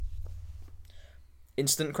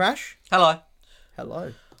Instant Crash. Hello.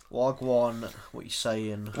 Hello. Wagwan, what you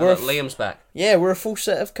saying? Liam's back. Yeah, we're a full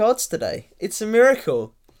set of cards today. It's a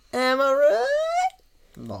miracle. Am I right?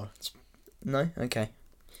 No. No? Okay.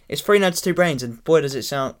 It's 3 Nerds, 2 Brains, and boy does it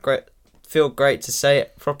sound great. Feel great to say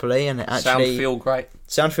it properly, and it actually...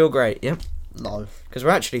 Sound feel great, yep. No. Because we're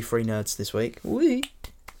actually 3 nerds this week. Whee!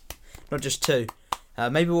 Not just 2.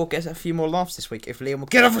 Maybe we'll get a few more laughs this week if Liam will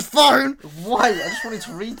get off his phone! Why? I just wanted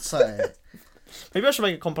to read something. Maybe I should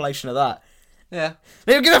make a compilation of that. Yeah.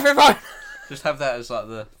 Liam, get off your phone! Just have that as like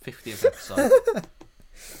the 50th episode.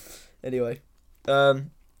 Anyway.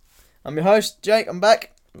 I'm your host, Jake. I'm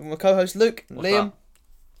back. With my co-host, Luke. What's Liam. up?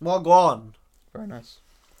 Wagwan. Very nice.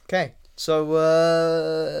 Okay. So,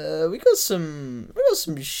 we got some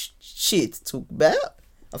shit to talk about,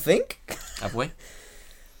 I think. Have we?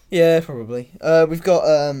 Yeah, probably. We've got,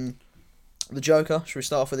 the Joker. Should we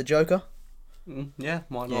start off with the Joker? Yeah,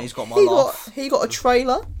 why not? Yeah, he's got my laugh. He got a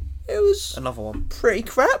trailer. It was Another one. pretty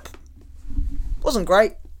crap. Wasn't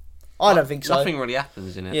great. I don't think so. Nothing really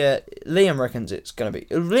happens in it. Yeah, Liam reckons it's gonna be.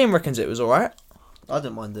 Liam reckons it was alright. I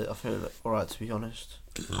didn't mind it. I feel alright, to be honest.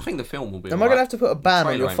 I think the film will be. Am I gonna have to put a ban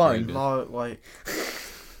on Trailer your ain't phone? very good. No, wait.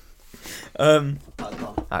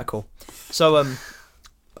 Cool. So,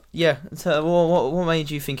 yeah. So what made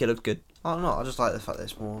you think it looked good? I don't know. I just like the fact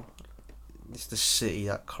that it's the city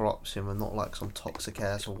that corrupts him and not like some toxic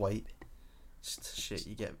ass weight. It's the shit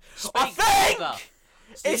you get. I think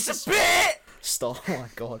It's a bit. Stop! Oh my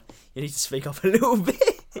god, you need to speak up a little bit.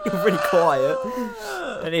 You're really quiet.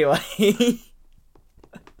 Anyway.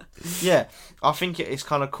 Yeah, I think it's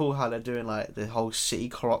kind of cool how they're doing like the whole city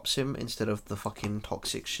corrupts him instead of the fucking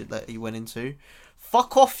toxic shit that he went into.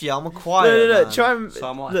 Fuck off, yeah, I'm a quiet. No. man. Try and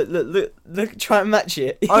So am I. look. Try and match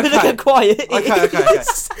it. Okay. Look how quiet. it Okay.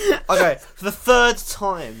 is. Okay, for the third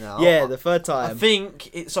time now. Yeah, the third I time.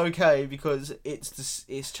 think it's okay because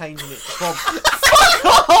it's changing it from.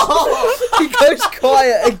 He goes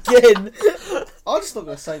quiet again. I'm just not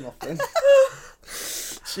gonna say nothing.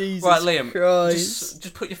 Jesus Right, Liam. Christ.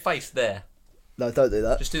 Just put your face there. No, don't do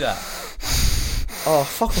that. Just do that. Oh,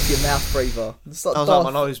 fuck off your mouth breather. It's like I was out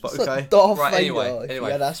my nose, but it's like okay. Darth Right. Vader if you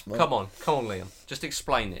Anyway. had asthma. Come on, Liam. Just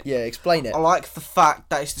explain it. Yeah, explain it. I like the fact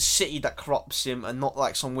that it's the city that corrupts him and not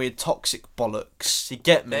like some weird toxic bollocks. You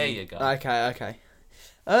get me? There you go. Okay.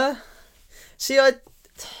 See, I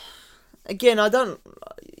don't.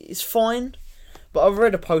 It's fine, but I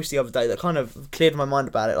read a post the other day that kind of cleared my mind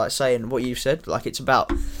about it, like saying what you said. Like it's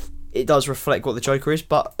about. It does reflect what the Joker is,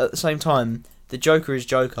 but at the same time, the Joker is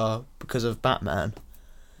Joker because of Batman,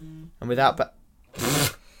 and without At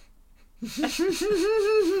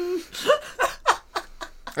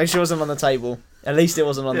least it wasn't on the table. At least it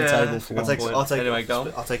wasn't on the table for I'll one take, point. I'll take Anyway, it. go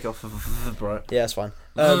on. I'll take it off of bro. Yeah, that's fine.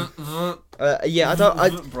 Yeah, I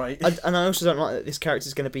don't. Right. And I also don't like that this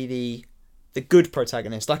character's going to be the good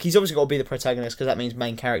protagonist. Like, he's obviously got to be the protagonist because that means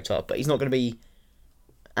main character, but he's not going to be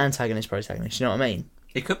protagonist, you know what I mean?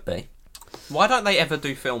 It could be. Why don't they ever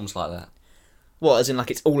do films like that? What, as in,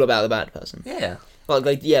 like, it's all about the bad person? Yeah.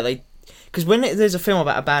 Like, because when there's a film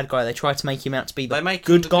about a bad guy, they try to make him out to be the They make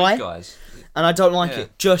good them the guy, Good guys. and I don't like Yeah.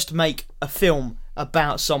 it. Just make a film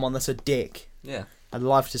about someone that's a dick. Yeah. I'd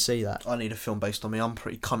love to see that. I need a film based on me. I'm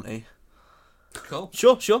pretty cunty. Cool.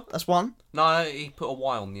 Sure, that's one. No, he put a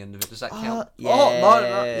Y on the end of it. Does that count? Yeah. Oh no,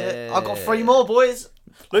 yeah. I got 3 more, boys.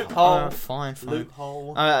 Loophole. Fine.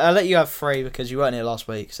 Loophole. I'll let you have 3 because you weren't here last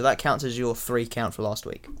week, so that counts as your 3 count for last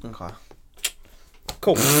week. Okay.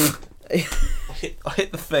 Cool. I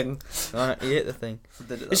hit the thing. Alright, you hit the thing.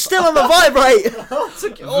 Did it It's still on the vibrate! I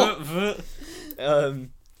took it off.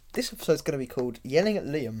 This episode's going to be called Yelling at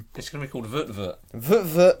Liam. It's going to be called Vut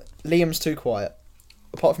Vut. Liam's too quiet.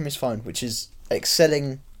 Apart from his phone, which is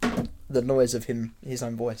excelling the noise of his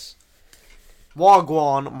own voice.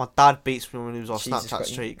 Wagwan. My dad beats me when he was on Jesus Snapchat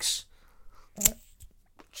Christ. streaks.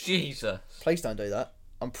 Jesus. Please don't do that.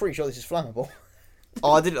 I'm pretty sure this is flammable.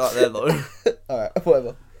 Oh, I did it like there though. Alright,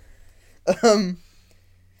 whatever.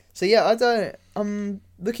 So yeah, I'm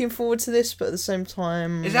looking forward to this, but at the same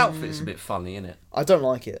time... His outfit's a bit funny, isn't it? I don't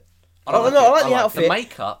like it. I don't Oh, no, I like the The outfit.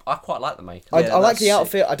 makeup, I quite like the makeup. I Yeah, like that's the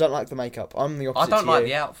outfit, I don't like the makeup. I'm the I opposite don't to like you.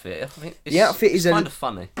 the outfit. I think it's, The outfit is it's kind of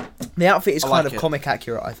funny. The outfit is I kind like of it. comic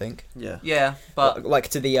accurate, I think. Yeah. Yeah, but Like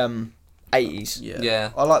to the 80s.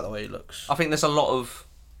 Yeah. I like the way he looks. I think there's a lot of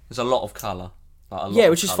colour. Like a lot Yeah, of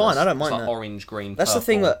which is colours. fine, I don't mind it's like that. orange, green, That's the purple,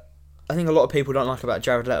 thing that I think a lot of people don't like about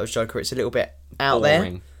Jared Leto's Joker. It's a little bit out there.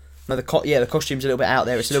 boring. No, the costume's a little bit out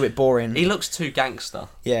there. It's a little bit boring. He looks too gangster.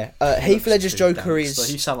 Yeah. Heath Ledger's Joker You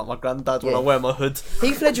is... sound like my granddad when Yeah. I wear my hood.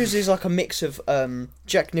 Heath Ledger's is like a mix of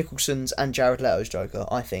Jack Nicholson's and Jared Leto's Joker,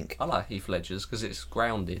 I think. I like Heath Ledger's because it's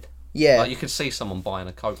grounded. Yeah. Like you could see someone buying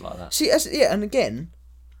a coat like that. See, yeah, and again,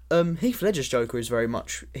 Heath Ledger's Joker is very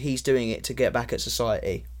much he's doing it to get back at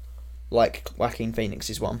society, like Joaquin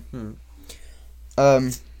Phoenix's one.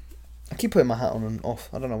 I keep putting my hat on and off.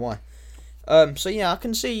 I don't know why. So yeah, I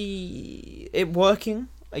can see it working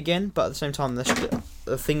again, but at the same time,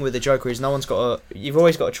 the thing with the Joker is you've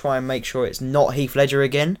always got to try and make sure it's not Heath Ledger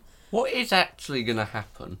again. What is actually gonna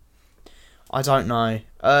happen? I don't know.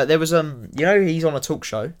 There was he's on a talk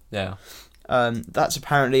show. Yeah. That's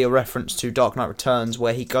apparently a reference to Dark Knight Returns,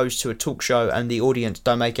 where he goes to a talk show and the audience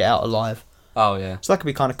don't make it out alive. Oh yeah. So that could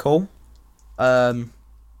be kind of cool.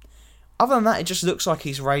 Other than that, it just looks like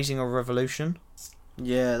he's raising a revolution.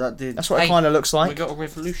 Yeah, that did. That's what it kind of looks We like. got a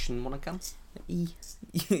revolution. Wanna come?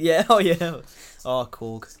 Yeah, oh yeah. Oh,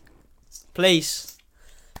 Korg. Please.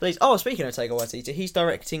 Oh, speaking of Taika Waititi, he's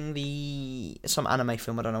directing some anime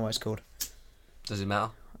film, I don't know what it's called. Does it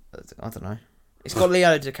matter? I don't know. It's got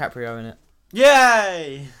Leonardo DiCaprio in it.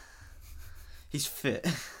 Yay! He's fit.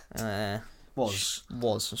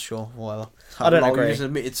 Was, sure, whatever. I don't agree. He was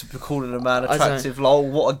admitted to calling a man I attractive. Lol,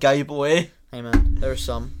 what a gay boy. Hey man, there are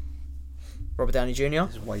some. Robert Downey Jr.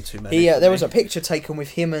 There's way too many. There was a picture taken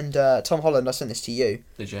with him and Tom Holland. I sent this to you.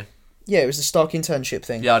 Did you? Yeah, it was the Stark internship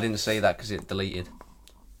thing. Yeah, I didn't see that because it deleted.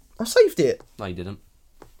 I saved it. No, you didn't.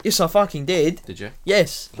 Yes, I fucking did. Did you?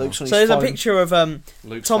 Yes. Luke's So on his there's a phone. picture of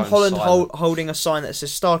Luke's Tom phone's Holland silent. holding a sign that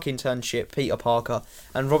says Stark internship, Peter Parker,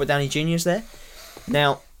 and Robert Downey Jr.'s there.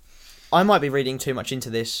 Now, I might be reading too much into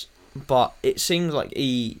this, but it seems like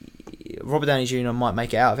Robert Downey Jr. might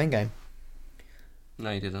make it out of Endgame.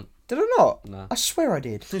 No, you didn't. Did I not? No. I swear I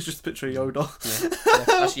did. It's just a picture of Yoda. Yeah.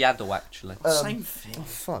 That's Yaddle, actually. Same thing. Oh,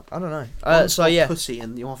 fuck, I don't know. One's So got yeah, pussy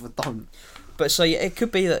and the other don't. but so yeah, it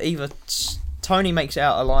could be that either Tony makes it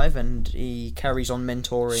out alive and he carries on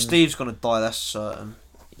mentoring. Steve's gonna die. That's certain.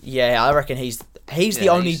 Yeah, I reckon he's the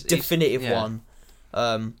Yeah, only he's- definitive yeah.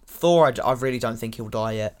 one. Thor, I really don't think he'll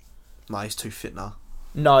die yet. Nah, he's too fit now.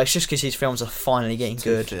 No, it's just because his films are finally getting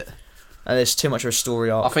Too good, fit. and there's too much of a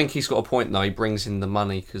story I arc. think he's got a point though. He brings in the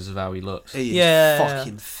money because of how he looks. He is Yeah.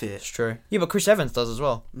 fucking It's fit. true. Yeah, but Chris Evans does as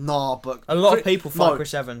well. Nah, but A lot of people fight no,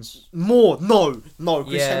 Chris Evans. More, no.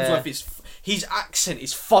 Chris Yeah. Hemsworth is. His accent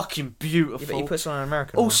is fucking Yeah, beautiful. but he puts on an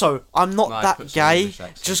American. one. Also, I'm not No, he that puts on an gay. English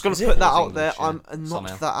accent. Just gonna Is it? put that It's out there. English, yeah, I'm not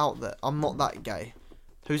somehow. that out there. I'm not that gay.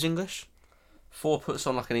 Who's English? Thor puts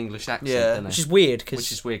on like an English accent, Yeah. doesn't which he? is weird because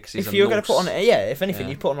Which is weird because he's if a you're going to Norse. put on if anything, Yeah.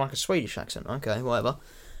 you'd put on like a Swedish accent. Okay, whatever.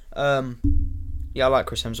 Yeah, I like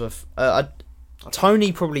Chris Hemsworth.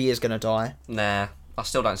 Tony probably is going to die. Nah, I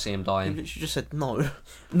still don't see him You dying. literally just said no.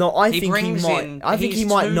 No, I He think he brings might. in. I think he he's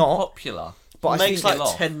might too not. popular. But I He makes think like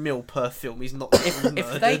off. 10 mil per film. He's not.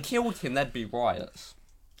 If they killed him, there'd be riots.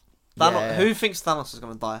 Thanos, Yeah. who thinks Thanos is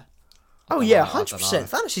gonna die? Oh I yeah, don't know, I 100%.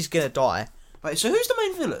 Thanos is going to die. Wait, so who's the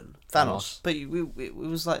main villain? Thanos. But it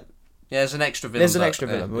was like. Yeah, there's an extra villain. There's an but, extra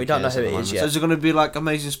villain, but we who don't know cares who at it the is moment. yet. So is it gonna be like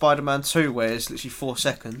Amazing Spider-Man 2, where it's literally 4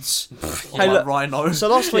 seconds? Hey, Or look, like Rhino. So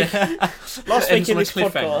last week, last week Ends in on a this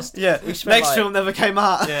cliffhanger. podcast, yeah, we spent next like- film never came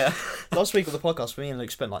out. Yeah. last week on the podcast, me and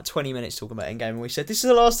Luke spent like 20 minutes talking about Endgame, and we said this is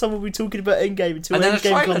the last time we'll be talking about Endgame until And then a Endgame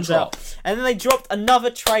trailer comes dropped. out. And then they dropped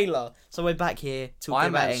another trailer, so we're back here talking Iron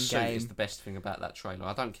about Man's suit is Endgame. the best thing about that trailer.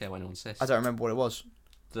 I don't care what anyone says. I don't remember what it was.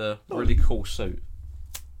 The really cool suit.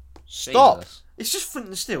 Stop. Jesus. It's just flint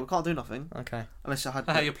and steel. It can't do nothing Okay. unless I had.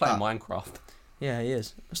 How you playing that. Minecraft? Yeah, he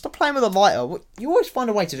is. Stop playing with a lighter. You always find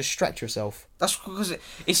a way to distract yourself. That's because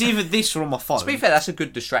it's either this or on my phone. To be fair, that's a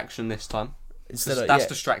good distraction this time. Instead of That's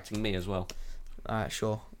distracting me as well. Alright,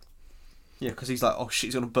 sure. Yeah, because he's like, oh shit,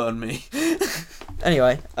 he's gonna burn me.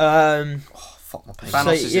 Anyway, Oh fuck my pain.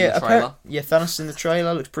 Thanos is in the trailer. Yeah, Thanos in the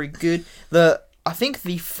trailer looks pretty good. I think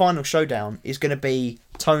the final showdown is going to be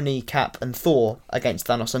Tony, Cap, and Thor against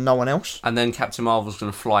Thanos and no one else. And then Captain Marvel's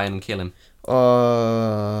going to fly in and kill him. Do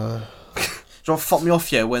you know what fucked me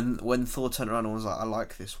off? Yeah, when Thor turned around and was like, I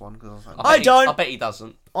like this one because I was like, I don't. I bet he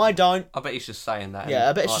doesn't. I don't. I bet he's just saying that. Yeah,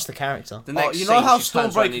 I bet it's Like, just the character. the oh, next you know scene, how she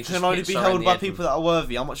turns around and he Stormbreaker just can only hits be her in held the by head people that are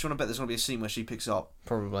worthy. How much you want to bet there's gonna be a scene where she picks it up?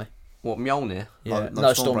 Probably. What, Mjolnir? Yeah. No, No,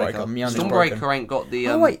 Stormbreaker. Stormbreaker. Mjolnir's broken. Stormbreaker ain't got the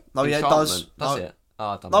Oh, wait. No, yeah, it does. enchantment, does No. it? Oh,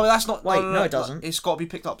 I don't No, know. that's not. Wait, no, it doesn't. It's got to be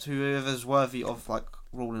picked up to whoever's worthy of like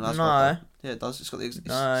ruling Asgard. No. Yeah, it does. It's got the. It's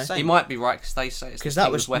No. the same. He might be right because they say it's 'Cause the that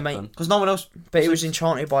king's was weapon. Because no one else. But it was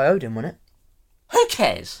enchanted by Odin, wasn't it? Who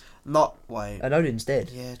cares? Not wait. And Odin's dead.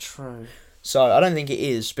 Yeah, true. So I don't think it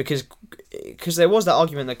is because there was that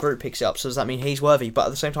argument that Groot picks it up. So does that mean he's worthy? But at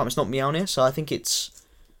the same time, it's not Mjolnir. So I think it's.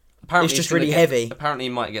 Apparently It's just he's gonna really get- heavy. Apparently he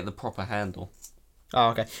might get the proper handle. Oh,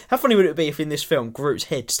 okay. How funny would it be if in this film Groot's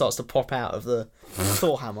head starts to pop out of the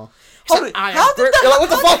Thor hammer? Hold it. I am How did Groot. that? You're like, what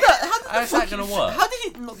the how fuck? did that- how did How's the that gonna fucking- work? How did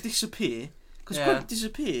it not disappear? Because Yeah. Groot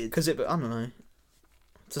disappeared. Because I don't know.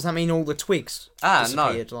 Does that mean all the twigs No.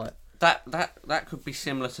 disappeared? Like, That could be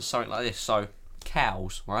similar to something like this. So,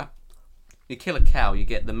 cows, right? You kill a cow, you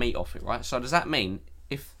get the meat off it, right? So does that mean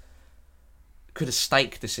could a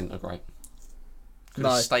steak disintegrate? Could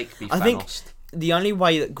No. a steak be I think- Thanos? the only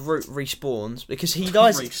way that Groot respawns, because he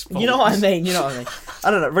dies. Respawns. You know what I mean? You know what I mean? I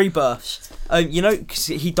don't know. Rebirths. You know, because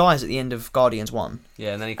he dies at the end of Guardians 1.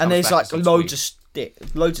 Yeah, and then he comes And there's back like as a loads twig.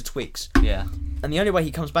 loads of twigs. Yeah. And the only way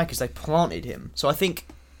he comes back is they planted him. So I think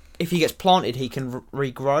if he gets planted, he can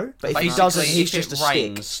regrow. But if he Basically, doesn't, he's if just it a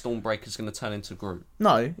rains, stick. Stormbreaker's going to turn into Groot.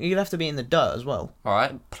 No, you'd have to be in the dirt as well.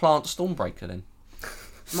 Alright, plant Stormbreaker then.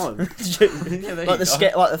 No. there like you the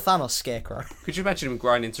go. like the Thanos scarecrow. Could you imagine him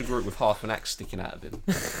growing into Groot with half an axe sticking out of him?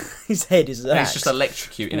 His head is an And axe. he's just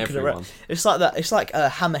electrocuting Walking everyone. around. It's like that. It's like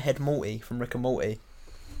Hammerhead Morty from Rick and Morty.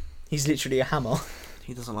 He's literally a hammer.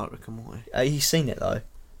 He doesn't like Rick and Morty. He's seen it though.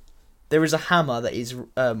 There is a hammer that is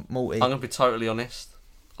Morty. I'm going to be totally honest.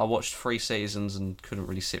 I watched 3 seasons and couldn't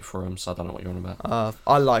really sit through them, so I don't know what you're on about.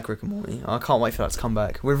 I like Rick and Morty. I can't wait for that to come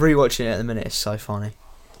back. We're rewatching it at the minute. It's so funny.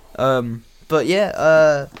 But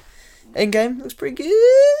yeah, Endgame looks pretty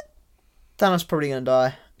good. Thanos probably gonna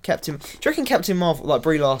die. Do you reckon Captain Marvel, like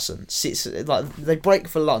Brie Larson, sits like they break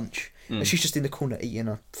for lunch and she's just in the corner eating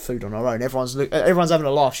her food on her own. Everyone's having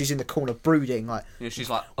a laugh. She's in the corner brooding like You know, she's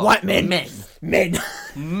like, white men, men.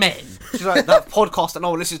 She's like, that podcast that no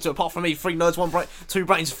one listens to apart from me, 3 nerds, 1 brain, 2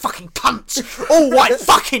 brains, fucking cunts! All white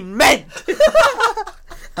fucking men!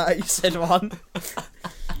 you said one.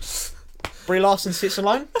 Brie Larson sits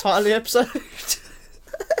alone. Title of the episode.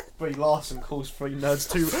 Brie Larson calls 3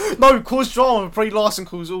 nerds 2... No, cause drama. Brie Larson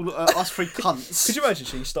calls all us 3 cunts. Could you imagine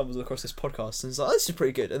she stumbles across this podcast and is like, "This is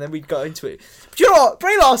pretty good," and then we'd go into it. But you know what,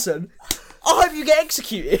 Brie Larson? I hope you get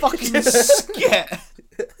executed. Fucking sket.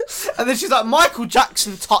 And then she's like, Michael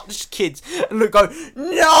Jackson touched kids. And Luke go,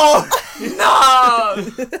 no! No!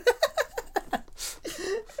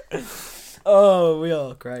 Oh, we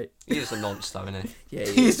are great. He is a nonce though, isn't he? Yeah,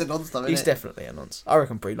 He's a nonce, He's definitely a nonce. I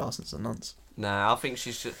reckon Brie Larson's a nonce. Nah, I think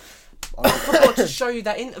she's just... I forgot to show you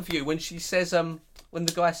that interview when she says, when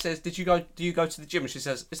the guy says, do you go to the gym? And she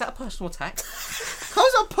says, is that a personal attack?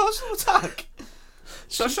 How's that a personal attack?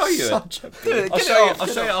 Shall I show you it? Such a Get I'll it show you off,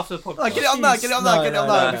 it after the podcast. Like, get it on there, get it on there, get it on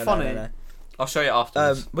there. It'd be funny. I'll show you it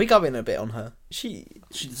afterwards. We go in a bit on her. She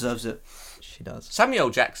deserves it. does. Samuel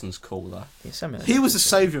Jackson's cool though. Yeah, Samuel He was the Jackson.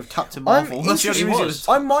 saviour of Captain Marvel. That's the only reason it was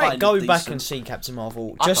I might kind go of back decent. and see Captain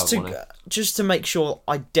Marvel I just don't to wanna. just to make sure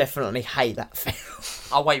I definitely hate that film.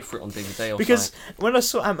 I'll wait for it on DVD or Because something. when I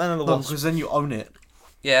saw Ant-Man and the No, Wasp, because then you own it.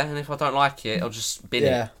 Yeah, and if I don't like it, I'll just bin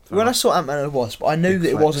yeah, it. when I saw Ant-Man and the Wasp, I knew Big that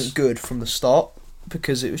it flex. wasn't good from the start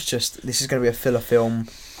because it was just this is going to be a filler film.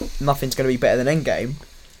 Nothing's going to be better than Endgame.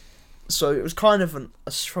 So it was kind of from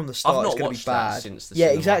the start. I've not it's going to be watched that bad. since the Yeah,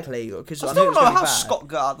 cinema. exactly. Because I I knew it still was don't know going to how be bad. Scott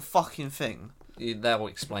got out of the fucking thing. That will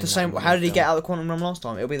explain The that same. in How did he film. get out of the quantum realm last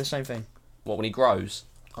time? It'll be the same thing. What, when he grows?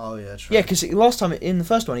 Oh yeah, true. Yeah, because last time in the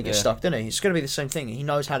first one he gets Yeah. stuck, didn't he? It's going to be the same thing. He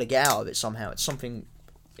knows how to get out of it somehow. It's something.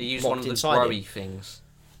 He used Locked one of the inside growy things.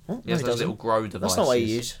 What? He has No, he those doesn't. little grow devices. That's not what he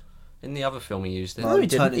used. In the other film he used it. No, he he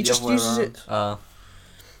didn't. turned it He the just other way uses around. it. Uh,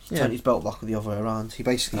 Yeah. Turned his belt buckle the other way around. He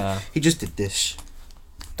basically, uh, he just did this.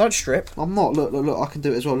 Don't strip. I'm not. Look, look, look. I can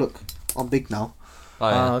do it as well. Look, I'm big now. oh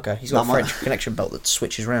yeah. Oh, okay. He's got a No, French connection belt that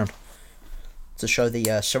switches round to show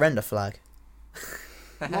the surrender flag.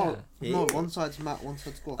 No, Yeah. no. One side's matte, one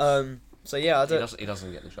side's gloss. So yeah, I he, don't. he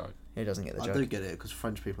doesn't get the joke. He doesn't get the I joke. do get it because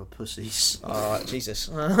French people are pussies. Alright, Jesus.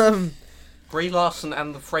 Brie Larson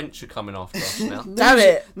and the French are coming after us now. Damn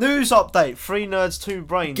it! News update: 3 nerds, 2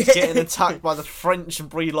 brains getting attacked by the French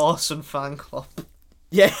Brie Larson fan club.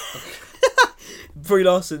 Yeah. Brie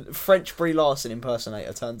Larson, French Brie Larson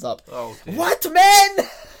impersonator turns up. Oh dear. What men?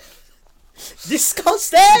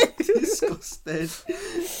 Disgusting! Disgusted.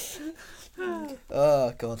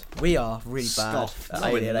 Oh god, we are really bad Stuffed. at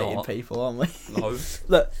No, we're alienating not. people, aren't we? No.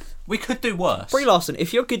 Look, We could do worse. Brie Larson,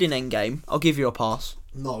 if you're good in Endgame, I'll give you a pass.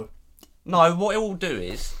 No. No, what it will do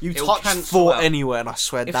is You it'll touch cancel Thor out. anywhere and I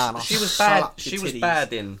swear If down. I'll she was slap bad, your she was titties.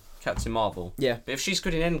 bad in Captain Marvel. Yeah. But if she's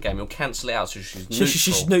good in Endgame, it'll cancel it out, so she's So neutral.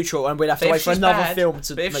 she's neutral, and we'd have to But if wait for she's another bad- film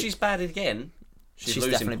to. But if make- she's bad again, she's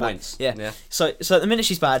losing definitely points. bad. Yeah. So at the minute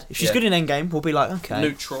she's bad. If she's Yeah. good in Endgame, we'll be like, okay.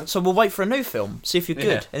 Neutral. So we'll wait for a new film, see if you're good.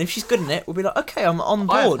 Yeah. And if she's good in it, we'll be like, okay, I'm on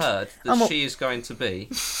I've board. heard that I'm a- she is going to be.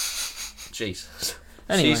 Jesus.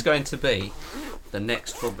 Anyway. She's going to be the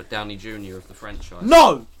next Robert Downey Jr. of the franchise.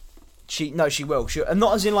 No! She will. And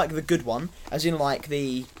not as in like the good one, as in like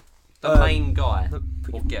the. The main guy the-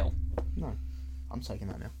 or girl. No, I'm taking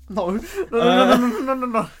that now. No.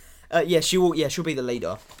 No. Yeah, she will. Yeah, she'll be the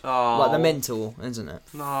leader. Oh. Like the mentor, isn't it?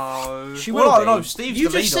 No. She Well, will no, be. no, Steve's you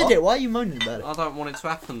the just leader. said it. Why are you moaning about it? I don't want it to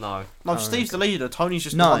happen though. No, Oh, Steve's okay. the leader. Tony's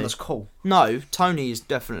just No. the one that's cool. No, Tony is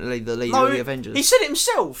definitely the leader No, of the Avengers. he said it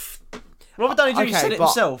himself. Robert Downey Jr. said it but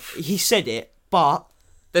himself. He said it, but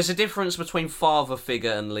There's a difference between father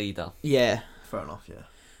figure and leader. yeah, Fair enough, yeah.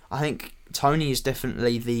 I think Tony is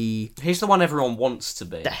definitely the He's the one everyone wants to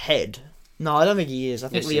be. head. No, I don't think he is. I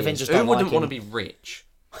think Yes, the he Avengers is. don't Who wouldn't like want him. to be rich?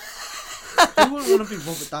 Who wouldn't want to be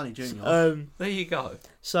Robert Downey Jr.? There you go.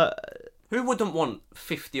 So, Who wouldn't want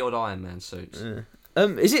 50 odd Iron Man suits?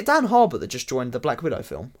 is it Dan Harbour that just joined the Black Widow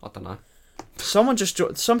film? I don't know.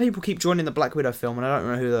 Some people keep joining the Black Widow film, and I don't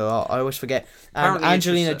know who they are. I always forget. And Apparently it's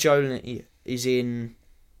Angelina just Jolie is in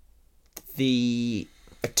the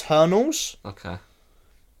Eternals, Okay.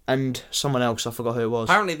 and someone else. I forgot who it was.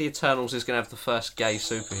 Apparently, the Eternals is going to have the first gay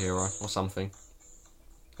superhero or something.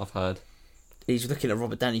 I've heard. He's looking at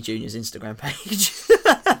Robert Downey Jr.'s Instagram page.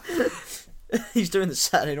 He's doing the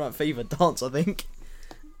Saturday Night Fever dance, I think.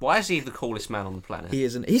 Why is he the coolest man on the planet? He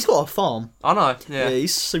isn't. He's got a farm. I know. Yeah, Yeah.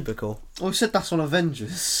 he's super cool. Well, we said that's on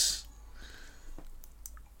Avengers.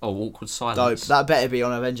 Oh, awkward Dope. silence. That better be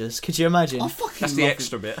on Avengers. Could you imagine? I fucking That's the love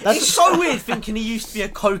extra bit. It's so weird thinking he used to be a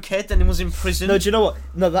cokehead and he was in prison. No, do you know what?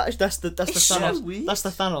 No, that's the It's so Thanos. weird. That's the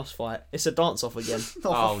Thanos fight. It's a dance off again.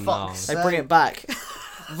 Oh, for no. fuck's They sake. bring it back.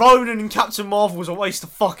 Ronan and Captain Marvel was a waste of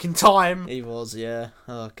fucking time. He was, yeah.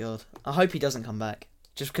 Oh god. I hope he doesn't come back.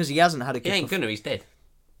 Just because he hasn't had a He good. ain't gonna. He's dead.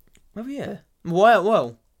 Oh yeah.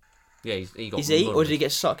 Well, Yeah, he got. is he, or ruined. did he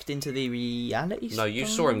get sucked into the reality? No, you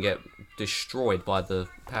stone? saw him get destroyed by the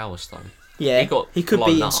Power Stone. Yeah, he could got be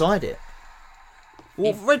blown up. inside it.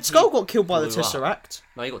 Well, He- Red Skull got killed by the blew up. Telleract.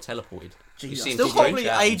 No, he got teleported. You I see him still just can't reach believe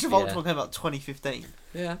out Age and- of Ultron yeah. came out 2015.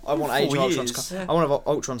 Yeah. I want Age of 4 Ultron to years. come. I want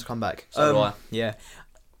Ultron to come back. So do I. Yeah.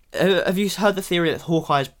 Have you heard the theory that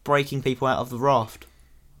Hawkeye's breaking people out of the raft,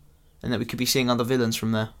 and that we could be seeing other villains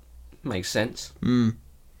from there? Makes sense.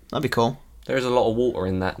 That'd be cool. There is a lot of water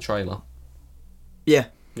in that trailer. Yeah.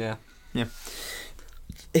 Yeah.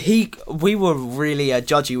 We were really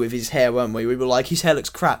judgy with his hair, weren't we? We were like, his hair looks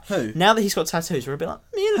crap. Who? Now that he's got tattoos, we're a bit like,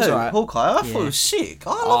 yeah, it looks Who? alright. Hawkeye? I thought Yeah. it was sick.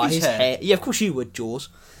 I Oh, love his hair. Yeah, of course you would, Jaws.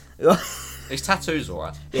 His tattoos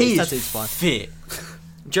alright. Yeah, He his is tattoo's fine. fit.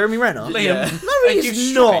 Jeremy Renner? Liam, Yeah. No, are he's you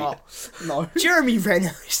straight? not. No. Jeremy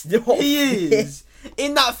Renner is not. He is.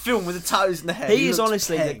 In that film with the tattoos in the hair. He is looks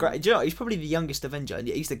honestly the peng. great. Do you know, he's probably the youngest Avenger, and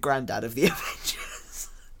yet he's the granddad of the Avengers.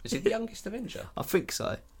 Is he the youngest Avenger? I think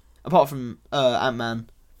so. Apart from Ant-Man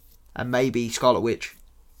and maybe Scarlet Witch.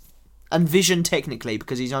 And Vision, technically,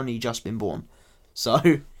 because he's only just been born. So,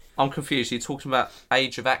 I'm confused. Are you talking about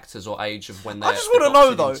age of actors or age of when they're I just want to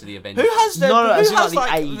know adopted though, into the Avengers? who has their, No, no, as who in, has like,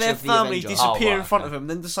 the like age their of the family Avenger. disappear Oh, right, in front okay. of him,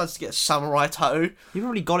 then decides to get a samurai tattoo? he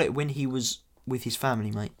probably got it when he was with his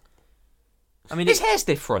family, mate. I mean, His hair's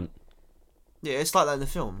different. Yeah, it's like that in the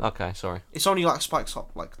film. Okay, sorry. It's only like spikes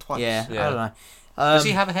up like twice. yeah, Yeah. I don't know. Does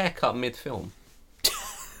he have a haircut mid-film?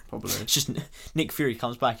 probably. It's just Nick Fury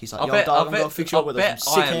comes back. He's like, I "Yo, bet, darling, I'm gonna fix you up with a bet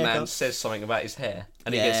sick Iron Man haircut." says something about his hair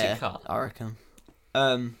and he gets it cut. I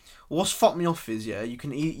reckon. What's fucked me off is you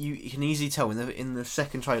can you can easily tell in the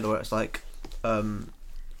second trailer where it's like,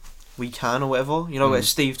 we can or whatever. You know where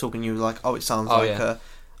Steve talking, you were like, oh, it sounds Oh, like yeah.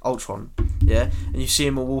 Ultron, yeah, and you see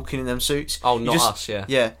him all walking in them suits. Oh, You not just- us,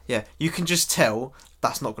 yeah. Yeah. You can just tell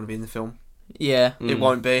that's not going to be in the film. Yeah. It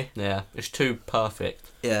won't be. Yeah, it's too perfect.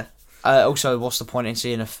 Yeah. Also, what's the point in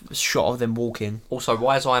seeing a shot of them walking? Also,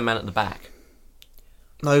 why is Iron Man at the back?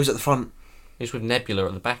 No, he was at the front. He's with Nebula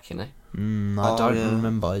at the back, you know? I Oh, don't yeah.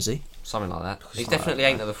 remember. Is he? Something like that. He Something definitely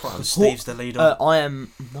like ain't at the front. Steve's the leader.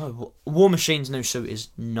 War Machine's new suit is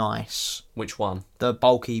nice. Which one? The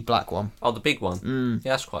bulky black one. Oh, the big one.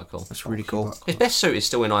 Yeah, that's quite cool. That's really cool. His best suit is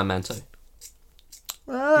still in Iron Man 2.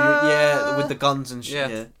 Yeah, with the guns and shit.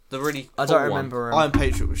 Yeah. Yeah. The really I cool don't one. remember. Iron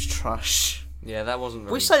Patriot was trash. Yeah, that wasn't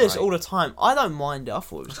very We say this great. all the time. I don't mind it. I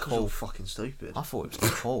thought it was Cool. cool. Fucking stupid. I thought it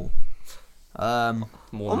was cool. War Oh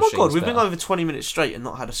my Machine's god, we've been better. over 20 minutes straight and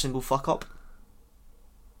not had a single fuck up.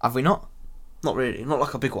 Have we not? Not really. Not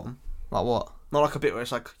like a big one. Like what? Not like a bit where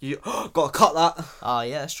it's like, you gotta cut that. Oh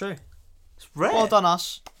yeah, that's true. It's rare. Well done,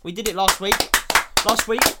 us. We did it last week.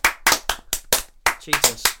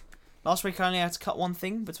 Jesus. Last week I only had to cut one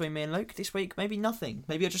thing between me and Luke. This week, maybe nothing.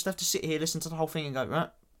 Maybe I just have to sit here, listen to the whole thing and go, right,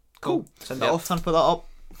 Cool. Send Yeah. that off. time to put that up.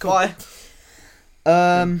 Bye.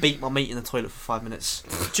 Beat my meat in the toilet for 5 minutes.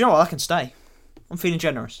 Do you know what? I can stay. I'm feeling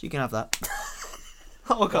generous. You can have that.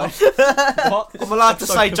 Oh, okay. What? I'm allowed to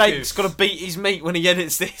so say confused. Jake's got to beat his meat when he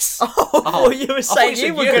edits this. Oh, you were saying you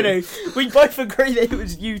you were said going to. We both agree that it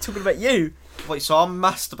was you talking about you. Wait, so I'm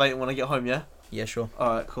masturbating when I get home, yeah? Yeah, sure.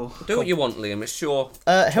 Alright, cool. Do what you want, Liam. It's your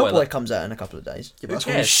Hellboy toilet. comes out in a couple of days. Yeah, Who but that's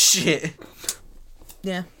all cares? shit.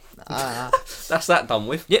 Yeah. That's that done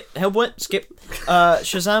with. Yep, Hellboy, skip.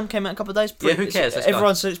 Shazam came out in a couple of days. Yeah, who cares? Let's go.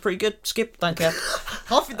 Everyone said it's pretty good. Skip, don't care.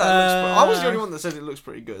 I think that looks. I was the only one that said it looks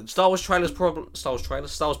pretty good. Star Wars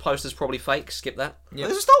posters probably fake. Skip that. Yep.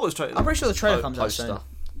 There's a Star Wars trailer. I'm pretty sure the trailer comes out soon. Poster.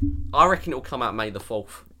 I reckon it'll come out May the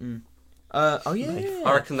 4th. Oh yeah.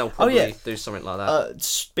 I reckon they'll probably yeah. do something like that.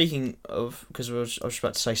 Speaking of, because I was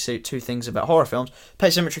about to say two things about horror films.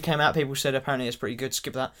 Pet Sematary came out. People said apparently it's pretty good.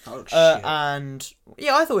 Skip that. That looks shit. And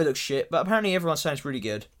yeah, I thought it looked shit, but apparently everyone's saying it's really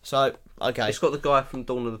good. So okay. It's got the guy from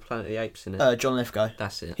Dawn of the Planet of the Apes in it. John Lithgow.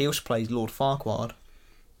 That's it. He also plays Lord Farquaad.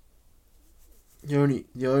 The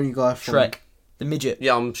only guy from Shrek, the midget.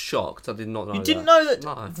 Yeah, I'm shocked. I did not know You that. didn't know that?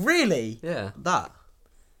 No. Really? Yeah. that.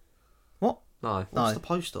 No. No. What's the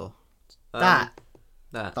poster? That.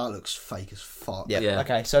 That. That looks fake as fuck. Yeah. Yeah.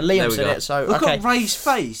 Okay. So There Liam's we in go. it. So Look okay. at Ray's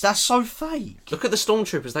face. That's so fake. Look at the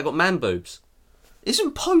stormtroopers. They got man boobs.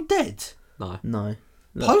 Isn't Poe dead? No. No.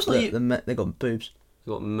 Poe's not They got boobs.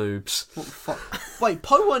 They got moobs. What the fuck? Wait,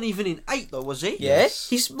 Poe weren't even in 8 though, was he? Yeah. Yes.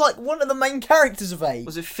 He's like one of the main characters of 8.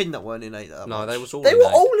 Was it Finn that weren't in 8 that No, much? they was all. They in were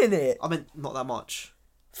there. all in it. I meant not that much.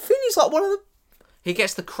 Finn is like one of the. He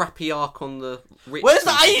gets the crappy arc on the rich. Where's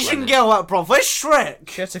the people Asian planet. girl at, bro? Where's Shrek?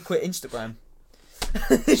 She had to quit Instagram.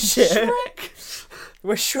 Shit. Shrek.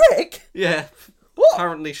 We're Shrek. Yeah. What?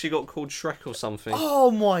 Apparently, she got called Shrek or something.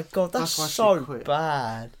 Oh my god, that's That's why she so quit.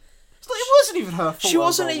 bad. It wasn't even her fault. She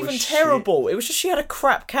wasn't That even was terrible. It was just she had a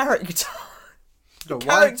crap character. shit. No,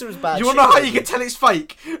 why- Character was bad. You She want to know how was- you can tell it's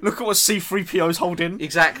fake? Look at what C-3PO's holding.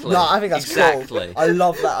 Exactly. No, I think that's exactly. cool. I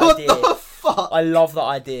love that What idea. the fuck? I love that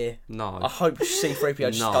idea. No. I hope C-3PO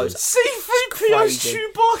just No. goes. C-3PO's Crazy.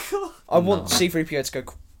 Chewbacca. I want No. C-3PO to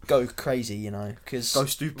go crazy, you know, because Go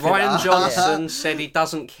stupid. Ryan Johnson said he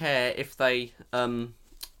doesn't care if they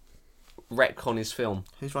retcon his film.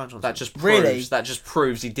 Who's Ryan Johnson? That just proves Really? that just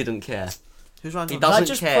proves he didn't care Who's Ryan he Johnson? doesn't that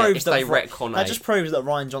just care proves if that they Ri- retcon that it just proves that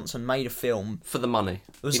Ryan Johnson made a film. for the money.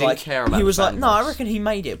 It was He like didn't care about. he was the like, fan no, I base. reckon he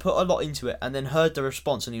made it, put a lot into it, and then heard the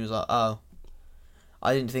response, and he was like, oh,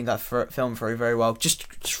 I didn't think that film through very well.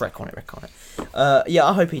 Just wreck on it. Yeah,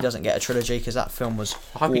 I hope he doesn't get a trilogy because that film was.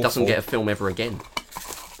 I hope he doesn't awful. get a film ever again.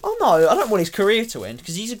 Oh no, I don't want his career to end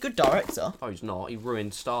because he's a good director. Oh, he's not. He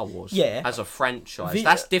ruined Star Wars. Yeah. As a franchise, The-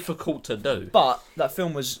 that's difficult to do. But that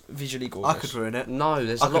film was visually gorgeous. I could ruin it. No,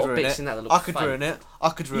 there's I a could lot of ruin bits it. in that that look I could fake. ruin it. I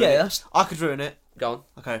could ruin Yeah, it. that's- I could ruin it. Go on.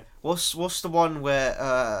 Okay. What's the one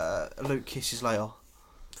where Luke kisses Leia?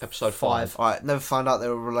 Episode 5. Alright, never found out they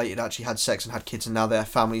were related, actually had sex and had kids, and now their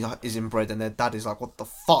family is inbred, and their dad is like, what the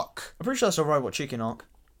fuck? I'm pretty sure that's a Robot Chicken arc.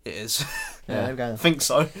 It is. Yeah, Yeah. there we go. I think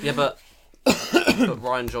so. Yeah, but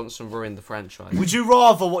Ryan Johnson ruined the franchise. Would you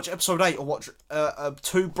rather watch episode 8 or watch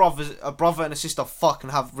two brothers, a brother and a sister, fuck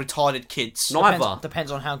and have retarded kids? Neither. Depends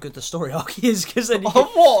on how good the story arc is, because then you Of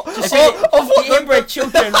what? Just Of what? the inbred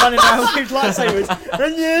children running around with lightsabers,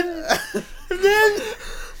 and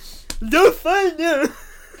then, don't find them.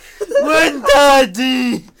 When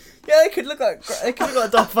daddy? Yeah, it could look like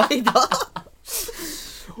Darth Vader.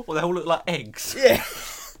 Well, they all look like eggs. Yeah.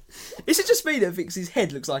 Is it just me that thinks his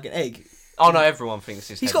head looks like an egg? Oh no, everyone thinks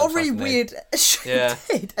his He's head got a looks really like an egg. weird shaped Yeah.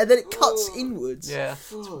 head, and then it cuts inwards. Yeah,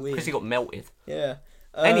 It's weird. because he got melted. Yeah.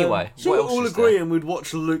 Anyway, So what we're else all is there? agreeing we'd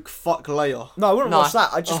watch Luke fuck Leia. No, I wouldn't No. watch that.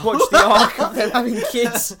 I just watched the arc of them having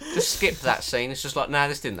kids. Just skip that scene. It's just like, nah,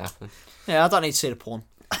 this didn't happen. Yeah, I don't need to see the porn.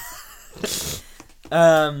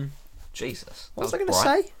 Jesus. What was I that going to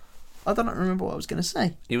bright. say? I don't remember what I was going to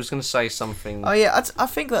say. He was going to say something. Oh yeah, I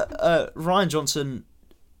think that Ryan Johnson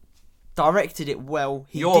directed it well.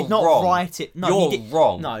 He You're did not wrong. write it. No, You're he did,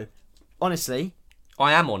 wrong. No, honestly,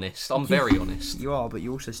 I am honest. I'm very honest. you are, but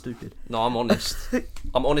you're also stupid. No, I'm honest.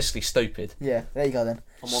 I'm honestly stupid. Yeah, there you go then.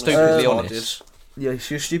 I'm stupidly Uh, honest. Yeah,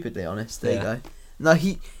 you're stupidly honest. There Yeah. you go. No,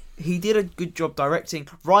 he did a good job directing.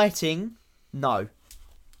 Writing, no.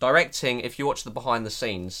 Directing, if you watch the behind the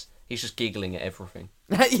scenes, he's just giggling at everything.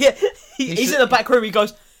 Yeah, he's should- in the back room. He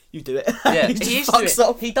goes, "You do it." Yeah, he just he is fucks doing,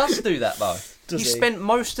 off. he does do that though. Does he he? spent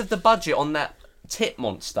most of the budget on that tit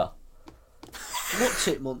monster. What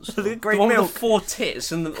tit monster? The The great one with milk. the 4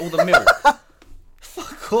 tits and all the milk.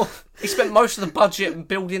 Fuck off. He spent most of the budget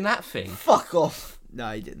building that thing. Fuck off.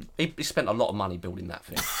 No, he didn't. He spent a lot of money building that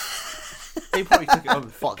thing. He probably took it home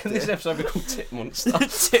and fucked Can this it. episode be called Tit Monster?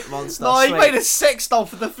 Tit monster. No, he sweet. made a sex doll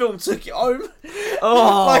for the film, took it home.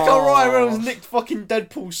 Oh, Like a Ryan Reynolds nicked fucking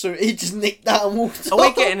Deadpool suit, he just nicked that and walked Are we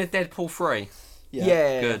off. getting a Deadpool 3?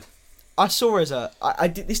 Yeah. Good. I saw as I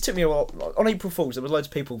did. This took me a while. On April Fools, there was loads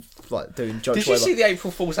of people like doing jokes. Did you whatever. see the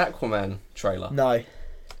April Fool's Aquaman trailer? No.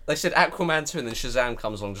 They said Aquaman 2 and then Shazam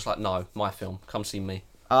comes along just like, no, my film. Come see me.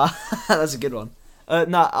 That's a good one.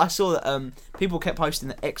 No, I saw that people kept posting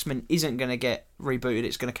that X-Men isn't going to get rebooted,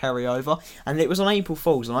 it's going to carry over. And it was on April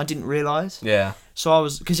Fool's and I didn't realise. Yeah. So I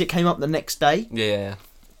was... Because it came up the next day. Yeah.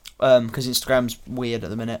 Because Instagram's weird at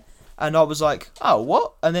the minute. And I was like, oh,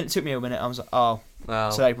 what? And then it took me a minute. I was like, oh,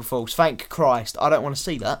 so April Fool's. Thank Christ. I don't want to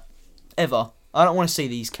see that. Ever. I don't want to see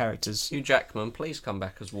these characters. Hugh Jackman, please come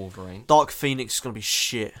back as Wolverine. Dark Phoenix is gonna be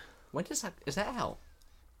shit. When does that... Is that out?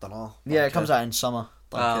 Don't know. Yeah, it comes out in summer.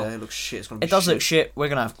 It looks shit. It's gonna be It does shit. look shit. We're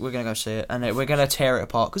gonna go see it, and we're gonna tear it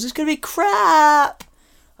apart because it's gonna be crap.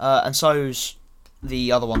 And so's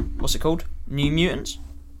the other one. What's it called? New Mutants.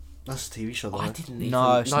 That's a TV show, though. I didn't even...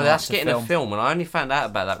 No, it's not. that's It's a getting a film. film, and I only found out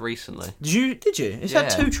about that recently. Did you? It's had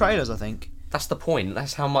 2 trailers, I think. That's the point.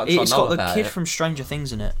 That's how much It's I know got the about kid it. from Stranger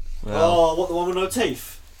Things in it. Oh, what, the one with no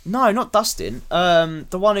teeth? No, not Dustin. The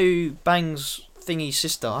one who bangs Thingy's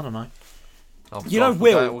sister. I don't know. Oh, You know God,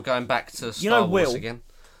 Will? We're going back to Star You know Wars Will? again.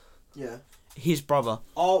 Yeah. His brother.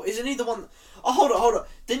 Oh, isn't he the one... Oh, hold on.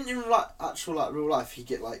 Didn't in, like, actual, like, real life he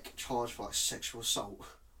get, like, charged for, like, sexual assault?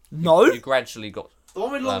 No. You gradually got... The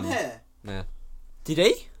one with long hair? Yeah. Did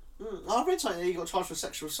he? I read something that he got charged for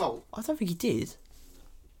sexual assault. I don't think he did.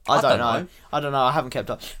 I don't know. I don't know. I haven't kept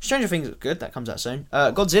up. Stranger Things looks good. That comes out soon.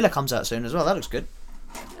 Godzilla comes out soon as well. That looks good.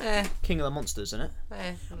 King of the Monsters, isn't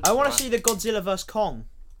it? I want to see the Godzilla vs Kong.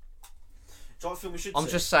 Do you know what film we should I'm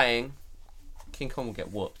see? just saying, King Kong will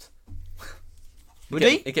get whooped. Would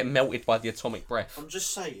he? He'd get melted by the atomic breath. I'm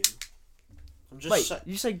just saying. Wait,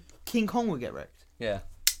 you say King Kong would get wrecked? Yeah.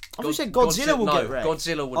 I thought you said Godzilla will get wrecked.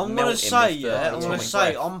 Godzilla would I'm melt gonna him say, with the yeah, I'm atomic gonna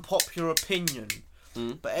say, breath. unpopular opinion,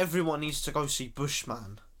 Mm. but everyone needs to go see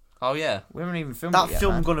Bushman. Oh, yeah. We haven't even filmed That it yet,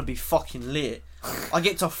 film man. gonna be fucking lit. I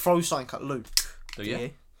get to throw something at Luke Do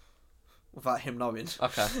you? without him knowing.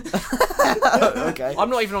 Okay. Okay. I'm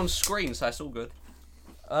not even on screen, so it's all good.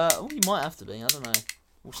 Well, you might have to be. I don't know.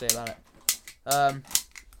 We'll see about it.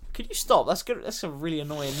 Could you stop? That's good. That's a really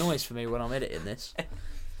annoying noise for me when I'm editing this.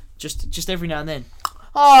 Just every now and then.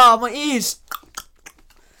 Ah, my ears.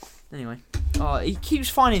 Anyway, he keeps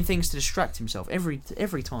finding things to distract himself every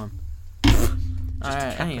time.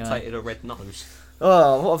 Alright, anyway. Decapitated a red nose.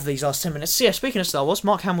 Oh, what of these last 10 minutes? So yeah, speaking of Star Wars,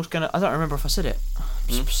 Mark Hamill's gonna... I don't remember if I said it.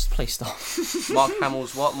 Please stop. Mark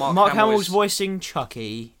Hamill's what? Mark Hamill's voicing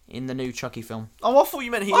Chucky in the new Chucky film. Oh, I thought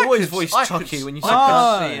you meant he I always could- voiced I Chucky could- when you Oh, said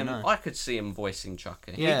I could see him. no. I could see him voicing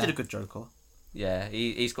Chucky. Yeah. He did a good Joker. Yeah,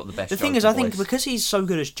 he's got the best. The thing Joker is, I think voice. because he's so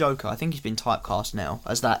good as Joker, I think he's been typecast now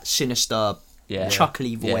as that sinister, Yeah. chuckly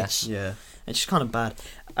Yeah. voice. Yeah. It's just kind of bad.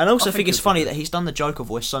 And I also I think think it's he'll funny do that he's done the Joker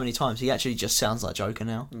voice so many times. He actually just sounds like Joker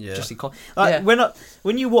now. Yeah. Just like Yeah.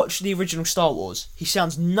 when you watch the original Star Wars, he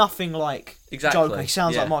sounds nothing like Exactly, Joker. He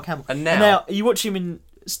sounds yeah. like Mark Hamill. And And now- now you watch him in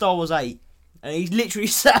Star Wars 8, and he literally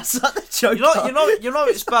sounds like the Joker. You know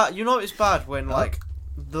it's bad. You know it's bad when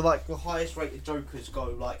the highest rated Jokers go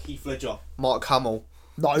like Heath Ledger, Mark Hamill.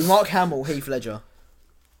 No, Mark Hamill, Heath Ledger.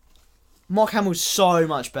 Mark Hamill's so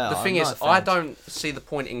much better. The thing I'm is, not a fan. I don't see the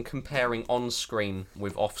point in comparing on screen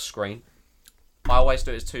with off screen. I always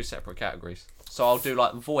do it as 2 separate categories. So I'll do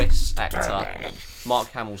like voice actor.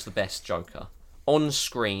 Mark Hamill's the best Joker. On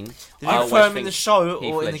screen, Did I you always prefer him in think the show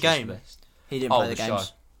Heath or in the Ledger's game? best. He didn't Oh, play the the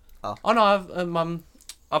games. show. Oh no,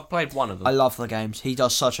 I've played one of them. I love the games. He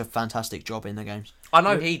does such a fantastic job in the games. I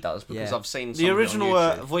know he does because Yeah. I've seen some The of it on original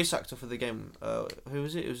YouTube. voice actor for the game, who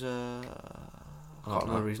was it? It was I can't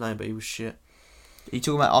remember his name, but he was shit. Are you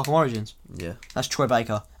talking about Arkham Origins? Yeah. That's Troy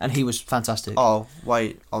Baker, and he was fantastic. Oh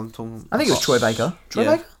wait, I'm talking. I think it was Troy Baker. Troy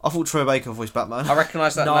Yeah. Baker? I thought Troy Baker voiced Batman. I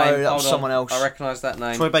recognise that No, name. that Hold was on. someone else. I recognise that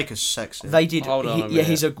name. Troy Baker's sexy. They did. Hold on a Yeah, minute.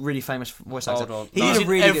 he's a really famous voice actor. Hold on. He No. did a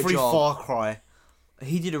really good every job. Far Cry.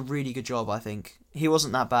 He did a really good job, I think. He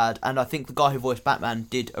wasn't that bad, and I think the guy who voiced Batman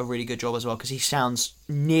did a really good job as well because he sounds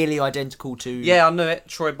nearly identical to. Yeah, I knew it.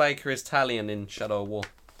 Troy Baker is Talion in Shadow of War.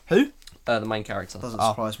 Who? The main character. Doesn't Oh.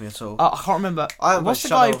 surprise me at all. I can't remember. I haven't What's the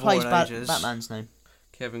watched guy who Shadow of War plays in ages. Batman's name?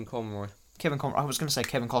 Kevin Conroy. I was going to say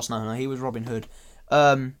Kevin Costner. No, he was Robin Hood.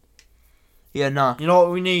 Yeah, nah. You know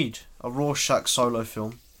what we need? A Rorschach solo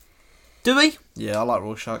film. Do we? Yeah, I like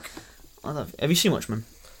Rorschach. I don't. Have you seen Watchmen?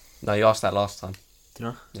 No, you asked that last time. Do you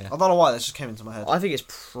know? Yeah. I don't know why that just came into my head. I think it's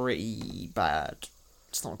pretty bad.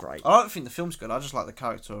 It's not great. I don't think the film's good. I just like the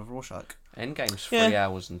character of Rorschach. Endgame's Yeah. 3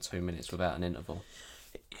 hours and 2 minutes without an interval.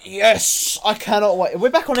 Yes, I cannot wait. We're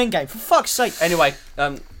back on Endgame. For fuck's sake. Anyway,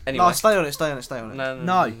 No, stay on it. Stay on it.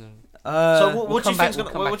 No. So We'll what do come you back- think's we'll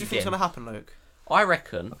gonna? come What back do you think's again. gonna happen, Luke? I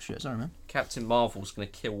reckon Oh shit! Sorry, man. Captain Marvel's going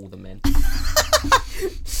to kill all the men.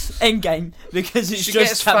 Endgame, because it's She just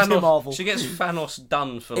gets Captain Thanos. Marvel. She gets Thanos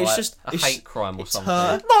done for It's like just- a it's- hate crime or it's something.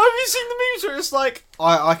 her. No, have you seen the memes where it's like,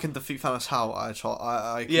 I can defeat Thanos how?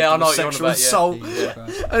 I Yeah, I know what you're on sexual about, yeah. assault. Jesus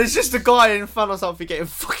Christ. And it's just a guy in Thanos outfit getting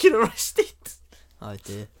fucking arrested. Oh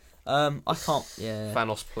dear. I can't. Yeah.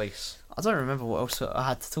 Thanos police. I don't remember what else I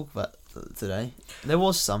had to talk about today. There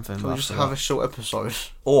was something. Can but we I just forgot. have a short episode?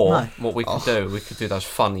 Or No. what we could do, we could do those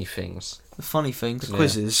funny things. The funny things. Yeah.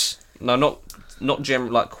 Quizzes. No, not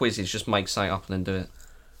general like quizzes. Just make something up and then do it.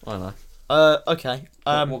 I don't know. Okay.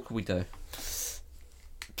 What could we do?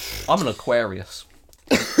 I'm an Aquarius.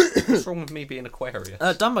 What's wrong with me being Aquarius?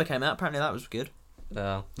 Dumbo came out. Apparently that was good.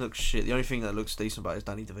 Looks shit. The only thing that looks decent about it is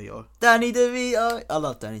Danny DeVito. Danny DeVito. I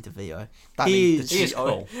love Danny DeVito. Danny He is He is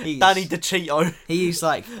cool. He's, Danny DeCito. He's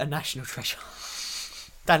like a national treasure.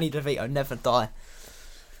 Danny DeVito, never die.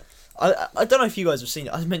 I don't know if you guys have seen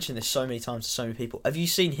it. I've mentioned this so many times to so many people. Have you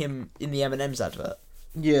seen him in the M&M's advert?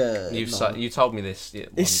 Yeah. You told me this. Yeah,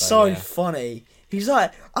 It's one day, so yeah. funny. He's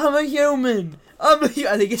like, I'm a human. And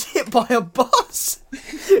he gets hit by a bus.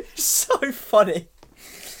 It's so funny.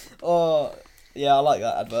 Oh, yeah, I like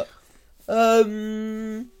that advert.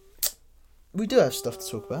 We do have stuff to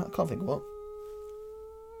talk about. I can't think of what.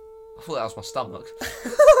 I thought that was my stomach.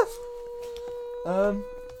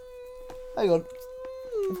 Hang on.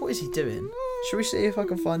 What is he doing? Should we see if I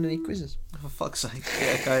can find any quizzes? For fuck's sake.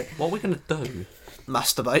 Yeah, okay. What are we gonna do?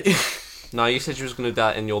 Masturbate. No, you said you was gonna do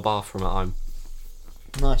that in your bathroom at home.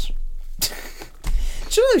 Nice.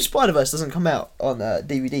 Do you know Spider-Verse doesn't come out on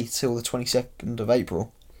DVD till the 22nd of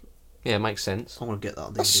April? Yeah, makes sense. I want to get that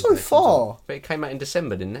on DVD. That's so far. But it came out in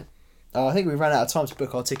December, didn't it? I think we ran out of time to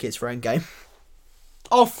book our tickets for Endgame.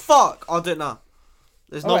 Oh, fuck. I'll do it now.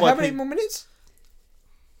 There's no Alright, way how many people... more minutes?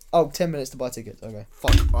 Oh, 10 minutes to buy tickets. Okay.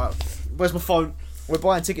 Fuck. Alright. Where's my phone? We're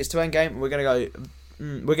buying tickets to Endgame and we're going to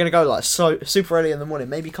go... we're going to go like so super early in the morning.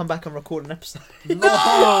 Maybe come back and record an episode. No!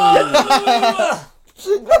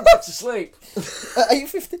 I'm going back to sleep.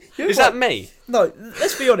 8:50. Is that me? No,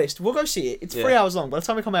 let's be honest. We'll go see it. It's 3 hours long. By the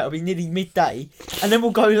time we come out, it'll be nearly midday. And then we'll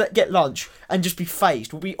go get lunch and just be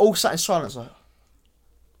phased. We'll be all sat in silence like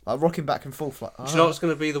rocking back and forth like... Do you know what's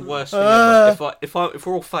going to be the worst thing ever? If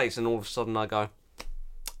we're all phased and all of a sudden I go,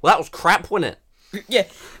 well, that was crap, wasn't it? Yeah.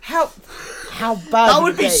 How bad That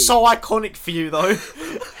would would be so iconic for you, though.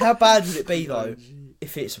 How bad would it be, though,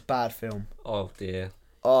 if it's a bad film? Oh dear.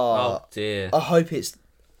 Oh, Oh dear. I hope it's...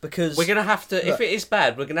 Because... We're gonna have to. Look. If it is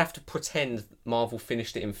bad, we're gonna have to pretend Marvel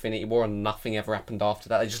finished at Infinity War and nothing ever happened after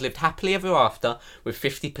that. They just lived happily ever after with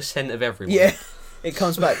 50% of everyone. Yeah. It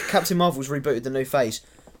comes back. Captain Marvel's rebooted the new phase.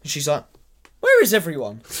 And she's like, where is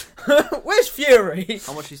everyone? Where's Fury?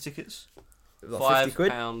 How much are these tickets? Like 50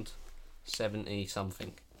 quid. £5.70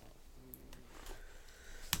 something.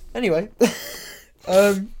 Anyway.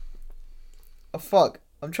 Oh, fuck.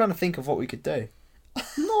 I'm trying to think of what we could do.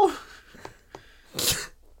 No.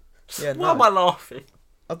 Yeah, Why no. am I laughing?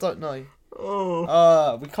 I don't know.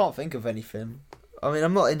 Oh. We can't think of anything. I mean,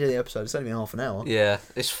 I'm not into the episode. It's only been half an hour. Yeah,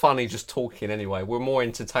 it's funny just talking anyway. We're more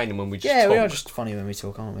entertaining when we just Yeah, talk. we are just funny when we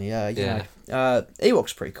talk, aren't we? Yeah, you Yeah. know.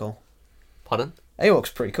 Ewoks pretty cool. Pardon?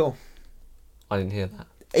 Ewoks pretty cool. I didn't hear that.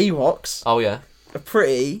 Ewoks Oh yeah, are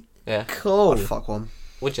pretty yeah. cool. I'd fuck one.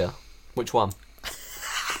 Would you? Which one?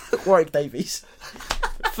 Warwick Davies.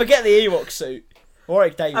 Forget the Ewok suit.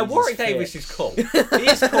 Warwick Davies. Warwick is Davis fit. is cool. He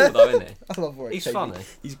is cool though, isn't he? I love Warwick He's Davies. funny.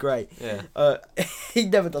 He's great. Yeah. He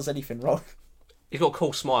never does anything wrong. He's got a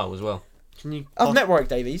cool smile as well. Can you... I've met Warwick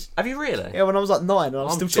Davies. Have you really? Yeah, when I was like 9 and I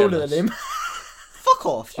was I'm still taller jealous. than him. Fuck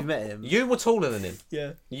off. You met him. You were taller than him.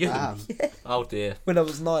 Yeah. You. Damn. Oh dear. When I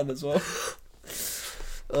was 9 as well.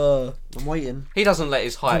 I'm waiting. He doesn't let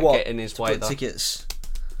his height what? get in his way Put though. tickets.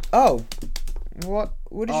 Oh. What?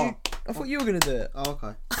 What did Oh. you... I thought you were going to do it. Oh,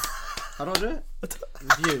 okay. How do I do it?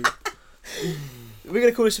 With you. We're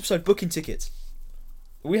going to call this episode Booking Tickets.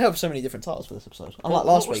 We have so many different titles for this episode. Unlike What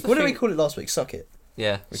last was week. the What did we thing- call it last week? Suck It.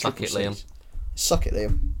 Yeah. With Suck it, triple Liam. Cs. Suck it,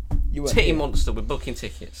 Liam. You weren't Titty here. monster with booking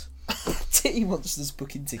tickets. Titty Monsters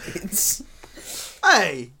Booking Tickets.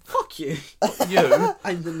 Hey! Fuck you. You.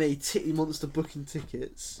 I'm the me, Titty Monster booking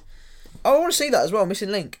tickets. Oh, I want to see that as well.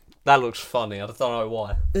 Missing link. That looks funny. I don't know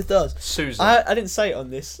why. It does. Susan. I didn't say it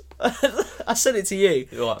on this. I sent it to you.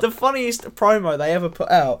 Right. The funniest promo they ever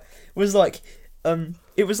put out was like,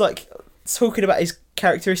 it was like talking about his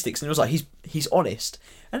characteristics, and it was like he's honest,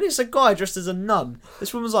 and it's a guy dressed as a nun.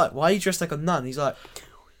 This woman's like, why are you dressed like a nun? He's like,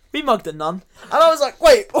 we mugged a nun, and I was like,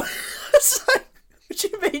 wait, it's like, what do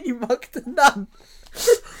you mean you mugged a nun?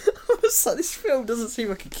 I was like, this film doesn't seem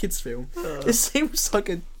like a kids film. It seems like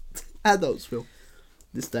an adults film.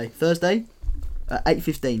 This day, Thursday, at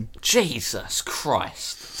 8:15. Jesus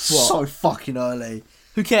Christ. What? So fucking early.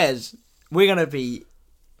 Who cares? We're gonna be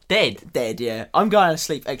Dead. Yeah. I'm going to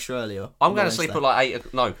sleep extra earlier. I'm going to sleep at like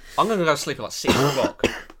 8. No, I'm going to go to sleep at like 6 o'clock.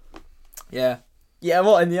 Yeah. Yeah.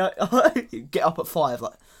 What in the get up at 5?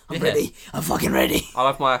 Like I'm Yeah. ready. I'm fucking ready. I'll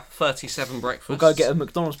have my 37 breakfast. We'll go get a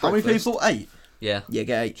McDonald's How many breakfast. people? 8. Yeah. Yeah,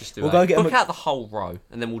 get 8. Just do We'll it. go get a Book Mc- out the whole row,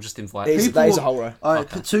 and then we'll just invite. That is People- a whole row. Alright,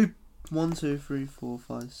 Okay. put 2, 1, 2, 3, 4,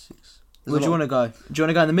 5, 6. Where do you want to go? Do you want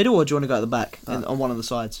to go in the middle or do you want to go at the back on one of the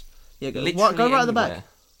sides? Yeah, go Literally go right at the back. anywhere.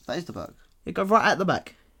 That is the back. Yeah, go right at the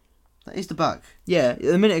back. That is the back. Yeah,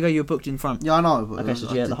 a minute ago you were booked in front. Yeah, I know. But Okay, so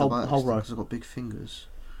I yeah, did the whole back row. because I've got big fingers.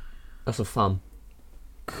 That's a fun.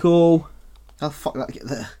 Cool. How the fuck did that get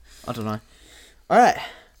there? I don't know. All right.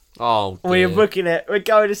 Oh, We're dear. booking it. We're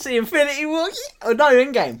going to see Infinity War. Oh no,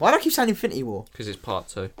 in game. Why do I keep saying Infinity War? Because it's part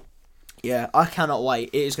 2. Yeah, I cannot wait.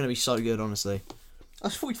 It is going to be so good, honestly.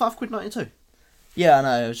 That's £45.92. Yeah, I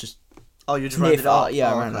know. It was just Oh, you just near rounded it up.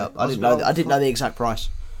 Yeah, Oh, I rounded it okay. up. I didn't know. I didn't know the exact price.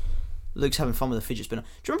 Luke's having fun with a fidget spinner. Do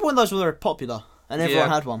you remember when those were popular and everyone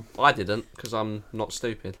Yeah. had one? I didn't, because I'm not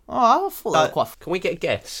stupid. Oh, I thought they were quite. Can we get a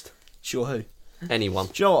guest? Sure, who? Anyone.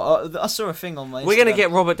 Do you know what? I saw a thing on my. We're going to Instagram.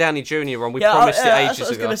 get Robert Downey Jr. on. We promised it that's ages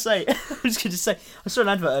what ago. I was going to say. I was going to say. I saw an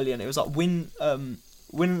advert earlier and it was like win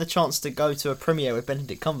the chance to go to a premiere with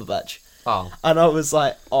Benedict Cumberbatch. Oh, And I was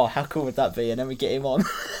like, oh, how cool would that be? And then we get him on.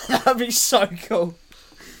 That'd be so cool.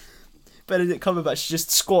 Benedict Cumberbatch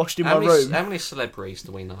just squashed in my room. how many celebrities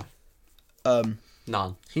do we know?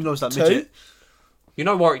 None. He knows that 2? midget. You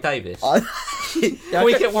know Warwick Davis? Can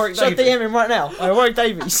we get Warwick Should I Davis? DM him right now? Warwick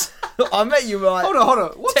Davies. I met you like Hold on.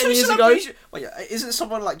 What 10 two years ago. celebrities- Wait, isn't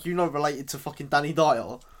someone like related to fucking Danny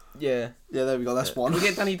Dyer? Yeah. Yeah, there we go. That's one. Can we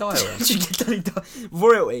get Danny Dyer on? Did you get Danny Dyer?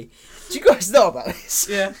 Royalty. Do you guys know about this?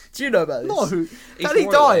 Yeah. Do you know about this? No. He's Danny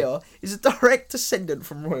royalty. Dyer is a direct descendant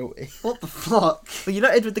from royalty. What the fuck? Well, you know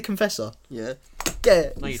Edward the Confessor? Yeah. Yeah.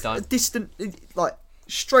 No, you it's don't. A distant, like,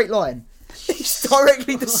 straight line. He's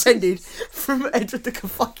directly descended from Edward the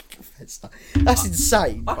fucking Confessor. That's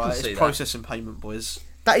insane. I can Right, see it's that. processing payment, boys.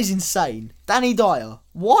 That is insane. Danny Dyer.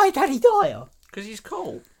 Why Danny Dyer? Because he's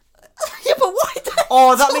cool. Yeah, but why Danny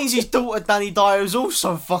Oh, that means his daughter Danny Dyer is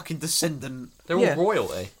also a fucking descendant. They're Yeah. all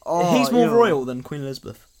royalty. Oh, He's more yeah. royal than Queen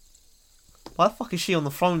Elizabeth. Why the fuck is she on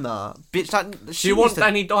the throne now? Bitch, that. Do you want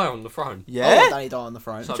Danny Dyer on the throne? I Yeah? want Danny Dyer on the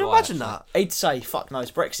throne. So Could you do I, imagine actually. that? He'd say, fuck no,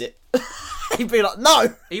 it's Brexit. He'd be like,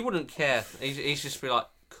 no! He wouldn't care. He's just be like,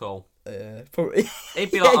 cool. Probably.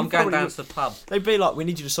 He'd be Yeah, like, he I'm going probably down would. to the pub. They'd be like, we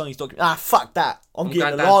need you to sign these documents. Ah, fuck that. I'm I'm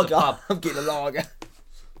getting a going down to the lager. pub. I'm getting a lager.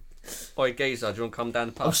 Oi, geezer, do you want to come down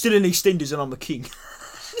the I'm pub? still in EastEnders and I'm a king.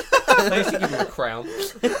 They used to give him a crown.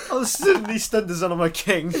 I'm still in these standards and I'm a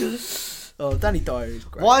king. Oh, Danny Dyer is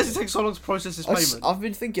great. Why does it take so long to process this payment? I've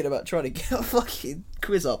been thinking about trying to get a fucking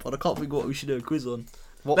quiz up, and I can't think what we should do a quiz on.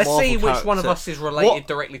 What Let's Marvel see which one of character- us is related What?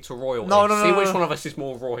 directly to royalty. No, no, See no, which no. one of us is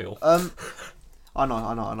more royal. I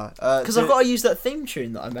know. Because I've got to use that theme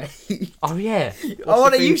tune that I made. Oh, yeah. I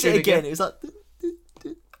want to use it again. It was like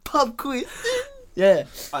pub quiz. Yeah.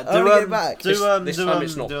 I want to get it back. This time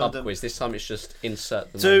it's not pub quiz. This time it's just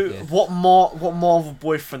insert the name here. What Marvel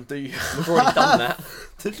boyfriend do you? We've already done that.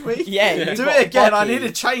 Did we? Yeah, you Do got it again. I Bucky. need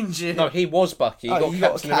to change it. No, he was Bucky. You Oh, got you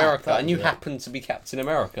got Captain Cap, America, that and you was it. happened to be Captain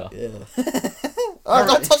America. Yeah. Oh,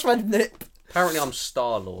 don't touch my nip. Apparently, I'm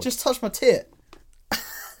Star Lord. Just touch my tit.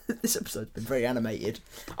 This episode's been very animated.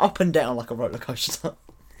 Up and down like a roller coaster.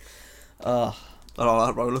 I don't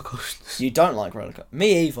like roller coasters. You don't like roller coaster.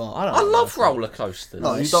 Me either. I love roller coasters.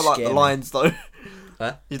 No, they you don't like scare the me. lions though.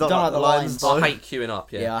 Huh? You don't like the lions though. I hate queuing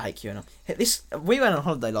up. Yeah, Yeah. I hate queuing up. Hey, we went on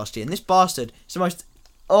holiday last year, and this bastard is the most.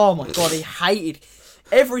 Oh my god, he hated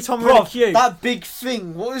every time we were in Bro, a queue. that big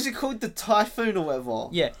thing. What was it called? The typhoon or whatever.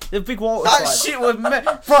 Yeah, the big water That slide. shit was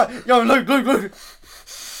bro. Yo, look.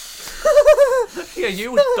 Yeah,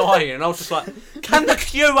 you were dying, and I was just like, "Can the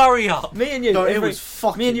queue hurry up?" Me and you, No, it every, was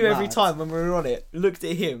fucking me and you every mad. time when we were on it, looked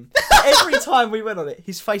at him. Every time we went on it,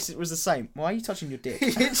 his face was the same. Why are you touching your dick?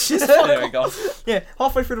 It's just There we go. Yeah,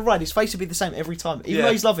 halfway through the ride, his face would be the same every time. Even Yeah.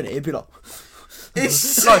 though he's loving it, he'd be like,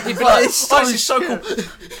 it's No, he'd be like, it's "Oh, this is so cool."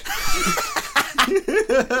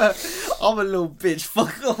 I'm a little bitch.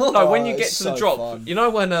 Fuck off. No, when you Oh, get it's to the so drop, fun. you know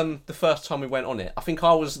when the first time we went on it, I think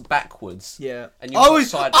I was backwards. yeah. And you I was was-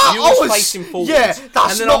 side, I- you I was was- facing forwards. yeah,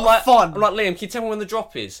 that's and then not I'm like, fun. I'm like, Liam, can you tell me when the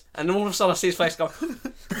drop is? And then all of a sudden I see his face go.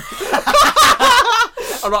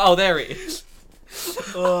 I'm like, oh, there it is.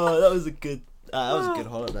 Oh, that was a good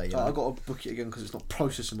holiday. You know? I got to book it again because it's not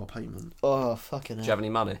processing my payment. Oh, fucking Do hell. you have any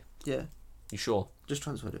money? Yeah, You sure? just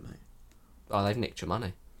transferred it, mate. Oh, they've nicked your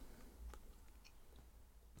money.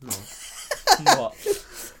 No, What?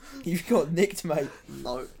 You've got nicked, mate.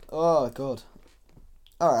 no. Oh, God.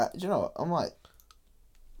 Alright, do you know what? I might.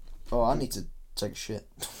 Oh, I need to take a shit.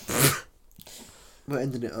 We're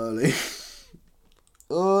ending it early.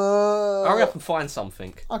 Hurry up and find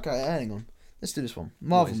something. Okay, hang on. Let's do this one.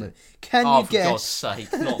 Marvel is movie. Can Oh, you for God's guess?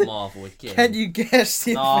 sake, not Marvel again. Can you guess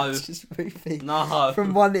the No. Avengers movie No.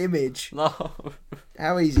 from one image? No.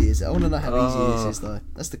 How easy is it? I want to know how easy this is, though.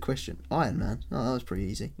 That's the question. Iron Man. Oh, that was pretty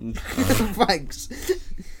easy. Thanks.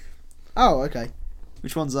 Oh, okay.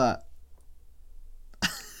 Which one's that?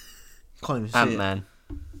 Can't even see Ant-Man.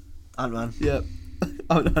 it. Ant-Man. Yep.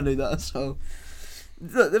 Oh, I knew that. So,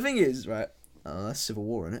 the thing is, right? Oh, that's Civil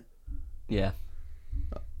War, isn't it? Yeah.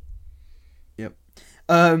 Yep.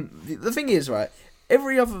 The thing is, right?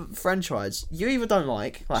 Every other franchise you either don't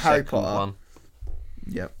like Harry Second Potter. one.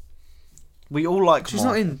 Yep. We all like. She's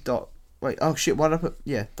not in Dark. Wait. Oh shit. Why did I put?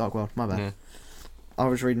 Yeah, Dark World. My bad. Yeah. I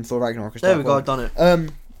was reading Thor Ragnarok. as There Dark we go. World. I've done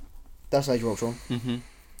it. That's Age of Ultron. Mm-hmm.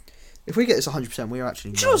 If we get this 100%, we are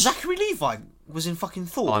actually. Do you know Zachary Levi was in fucking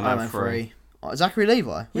Thor? I'm- Iron Man 3. Oh, Zachary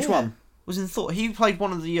Levi. Which Yeah. one? Was in Thor. He played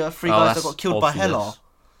one of the three Oh, guys that that's got killed by obvious. Hela.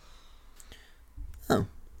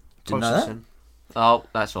 Didn't know that. Processing. Oh,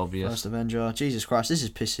 that's obvious. First Avenger. Jesus Christ, this is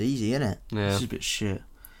piss easy, isn't it? Yeah. This is a bit shit.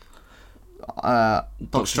 That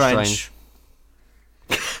Doctor Strange.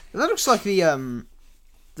 looks like the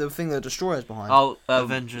thing that Destroyer's behind. Oh,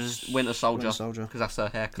 Avengers. Winter Soldier. Winter Soldier. Because that's her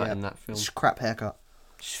haircut Yeah. in that film. It's a crap haircut.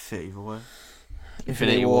 Just fit either way.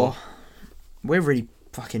 Infinity War. We're really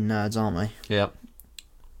fucking nerds, aren't we? Yeah.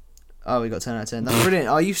 Oh, we got 10 out of 10. That's brilliant.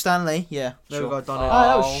 Are you Stanley? Yeah. There Sure. we go. Done it. Oh,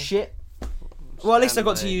 that was Oh. shit. Well, at least I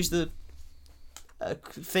got to Stanley. use the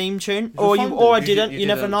theme tune, Did your or phone or I do? didn't. You You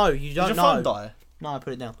never didn't. know. You Did don't your know. phone die? No, I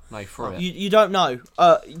put it down. No, through it. You don't know.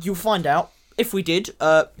 You'll find out. If we did,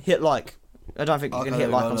 hit like. I don't think you can Okay, hit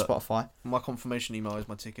like no, on look. Spotify. My confirmation email is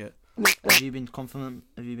my ticket. Have you been confirmed?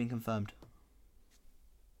 Have you been confirmed?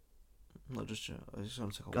 Not just. I just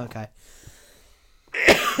want to take a while. Okay.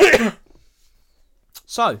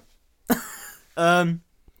 So,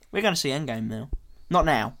 we're going to see Endgame now. Not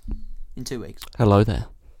now. In 2 weeks. Hello there.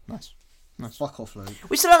 Nice. Fuck off, Luke.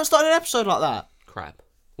 We still haven't started an episode like that. Crap.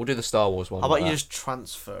 We'll do the Star Wars one. How like about you that. just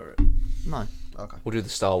transfer it? No. Okay. We'll do the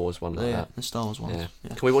Star Wars one like Yeah, that. the Star Wars one. Yeah.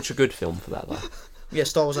 Yeah. Can we watch a good film for that though? Yeah,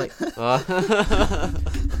 Star Wars 8.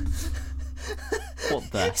 What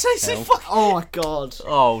the hell? Oh my god.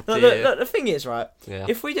 Oh Look, dear. the thing is, right, Yeah.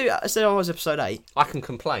 if we do Star Wars episode 8, I can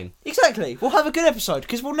complain. exactly, we'll have a good episode,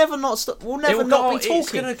 because we'll never not we'll never It'll not go- be talking.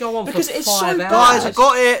 It's gonna go on because for it's 5 so hours. bad. Guys, I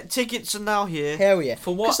got it. Tickets are now here. Hell yeah.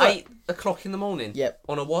 For what? 'Cause, like, 8 o'clock in the morning? Yep.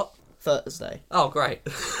 On a what? Thursday. Oh, great.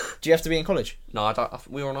 Do you have to be in college? No, I don't.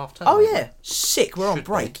 We're on half term. Oh yeah. Sick, we're on Should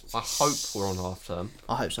break. be. I hope we're on half term.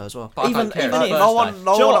 I hope so as well. But I even don't care, even it's if Thursday. No one, Do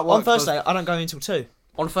no you know one what? at work On Thursday, I don't go until 2.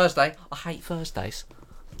 On Thursday, I hate Thursdays.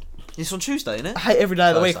 It's on Tuesday, isn't it? I hate every day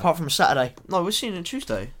of the week Thursday. apart from a Saturday. No, we're seeing it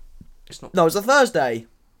Tuesday. It's not. No, it's a Thursday.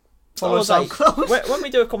 Star Follow Wars Sam 8. Close. When we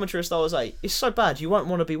do a commentary of Star Wars 8, it's so bad you won't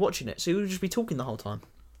want to be watching it, so you'll just be talking the whole time.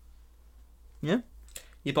 Yeah?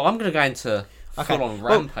 Yeah, but I'm gonna go into Okay. full on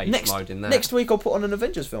Well, rampage mode in there. Next week I'll put on an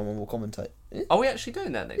Avengers film and we'll commentate. Yeah. Are we actually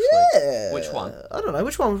doing that next week? Yeah. Which one? I don't know.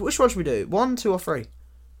 Which one should we do? 1, 2 or 3?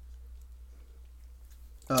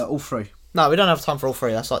 All three. No, we don't have time for all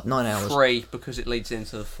 3. That's like 9 hours. 3 because it leads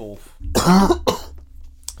into the 4th.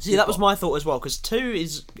 See, that was my thought as well, because 2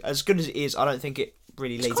 is, as good as it is, I don't think it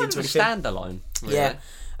really It's leads kind into of a anything. standalone. Really. Yeah.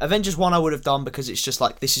 Avengers 1 I would have done because it's just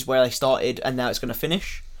like, this is where they started and now it's going to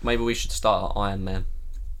finish. Maybe we should start at Iron Man.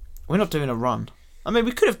 We're not doing a run. I mean,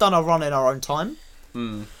 we could have done a run in our own time,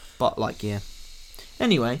 Hmm. but like, yeah.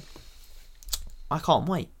 Anyway, I can't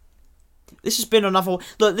wait. This has been another...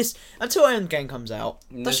 Look, this... Until Endgame comes out,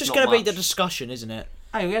 that's There's just not going to be much. the discussion, isn't it?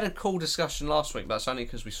 Hey, we had a cool discussion last week, but that's only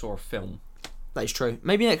because we saw a film. That is true.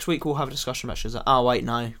 Maybe next week we'll have a discussion about Shazam. Oh, wait,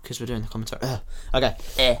 no, because we're doing the commentary. Ugh.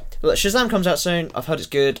 Okay. Look, Shazam comes out soon. I've heard it's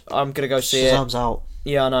good. I'm going to go see it. Shazam's out.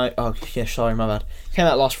 Yeah, I know. Oh, yeah, sorry, my bad. Came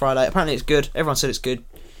out last Friday. Apparently it's good. Everyone said it's good.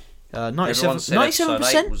 Everyone 97%. said episode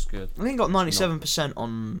 8 97%? was good. I think it got 97%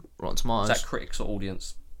 on Rotten Tomatoes. Is that critics or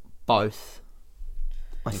audience? Both.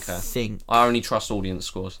 I Okay. think. I only trust audience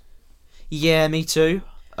scores. Yeah, me too.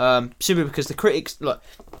 Simply because the critics look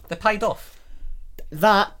They're paid off.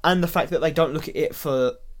 that, and the fact that they don't look at it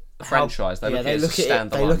for The franchise. They look at it as a standalone.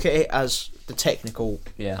 They look at it as the technical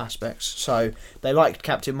Yeah. aspects. So they liked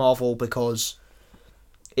Captain Marvel because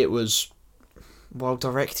it was well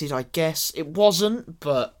directed. I guess it wasn't,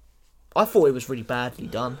 but I thought it was really badly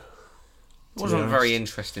done. It wasn't a very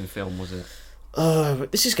interesting film, was it?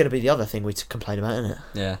 But this is going to be the other thing we complain about, isn't it?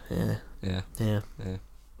 Yeah. Yeah, Yeah. yeah. Yeah.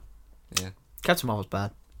 Yeah. Captain Marvel's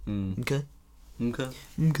bad. Mm. Okay. Okay.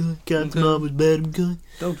 Okay. Captain Okay. Marvel was bad. Okay.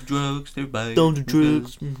 Don't do drugs, they're bad. Don't do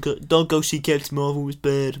drugs. Okay. Don't go see Captain Marvel was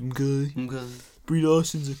bad. Okay. Okay. Brie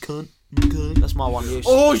Larson's a cunt. Okay. That's my one use.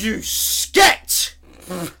 Oh, you sket!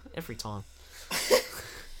 Every time.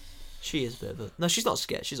 She is a bit of a... No, she's not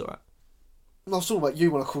scared. She's alright. I was talking about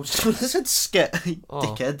you when I called you. I said sket, you Oh.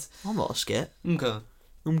 dickhead. I'm not scared. Okay.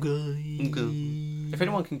 Okay. If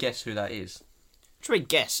anyone can guess who that is, Should we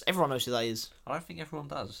guess? Everyone knows who that is. I don't think everyone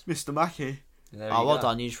does. Mr. Mackey. There Oh, you well go.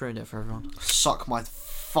 done. You just ruined it for everyone. Suck my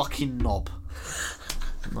fucking knob.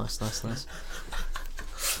 Nice.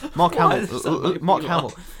 Mark Why Hamill. does that make Mark me Hamill.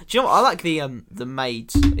 Do you know what? I like the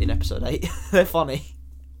maids in episode 8. They're funny.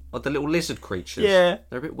 Like the little lizard creatures. Yeah.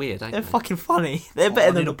 They're a bit weird, ain't They're they? fucking funny. They're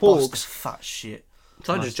better than the Porgs. porgs. Fat shit.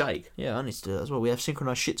 So does Jake. Yeah, I need to do that as well. We have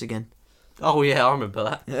synchronised shits again. Oh yeah, I remember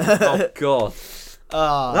that. Oh god.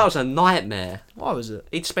 That was a nightmare. Why was it?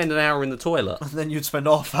 He'd spend an hour in the toilet. And then you'd spend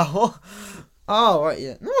half hour. Oh, right,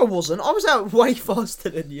 yeah. No, I wasn't. I was out way faster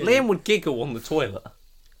than you. Liam would giggle on the toilet.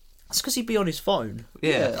 That's because he'd be on his phone.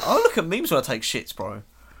 Yeah. I look at memes when I take shits, bro.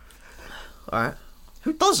 Alright.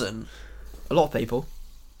 Who doesn't? A lot of people.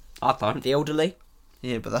 I don't. The elderly.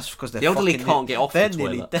 Yeah, but that's because they're The elderly fucking can't get off They're the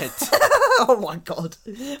nearly toilet. dead. Oh my god.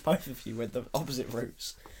 Both of you went the opposite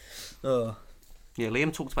routes. Oh. Yeah,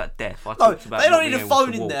 Liam talked about death. I No, talked about they not don't need being a able phone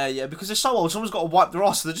to in walk. there, yeah, because they're so old. Someone's got to wipe their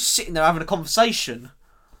ass, so they're just sitting there having a conversation.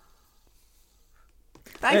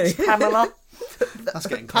 Thanks, Hey. Pamela. That's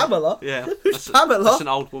getting cut. Pamela? Yeah. Who's Pamela? That's an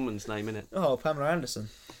old woman's name, isn't it? Oh, Pamela Anderson.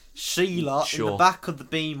 Sheila in Sure. the back of the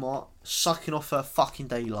Beamer, sucking off her fucking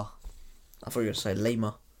dealer. I thought you were going to say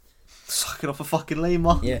Lima. Sucking off a fucking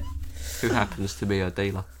lemur. Yeah. Who happens to be a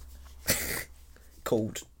dealer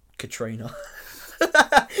Called Katrina.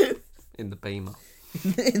 in the Beamer.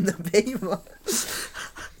 In the Beamer.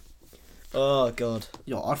 Oh, God.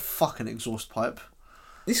 Yo, I'd fucking exhaust pipe.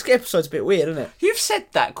 This episode's a bit weird, isn't it? You've said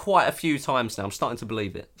that quite a few times now. I'm starting to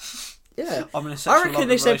believe it. Yeah. I'm in a I sexual reckon love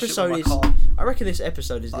this relationship episode with is. my car. I reckon this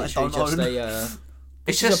episode is I literally don't just own. a. It's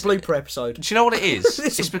It's just a blooper episode. Do you know what it is?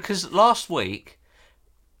 This It's because last week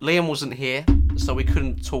Liam wasn't here, so we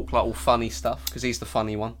couldn't talk like all funny stuff because he's the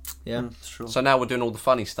funny one. Yeah. Sure. So now we're doing all the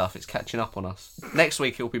funny stuff. It's catching up on us. Next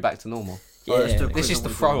week it'll be back to normal. Yeah. let's do a This quiz is on the what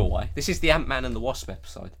we do. throwaway. This is the Ant-Man and the Wasp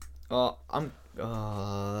episode. Oh, I'm.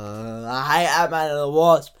 I hate Ant-Man and the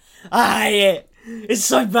Wasp. I hate it. It's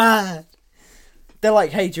so bad. They're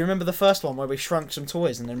like, hey, do you remember the first one where we shrunk some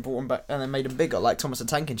toys and then brought them back and then made them bigger, like Thomas the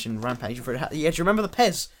Tank Engine Rampage? Yeah, do you remember the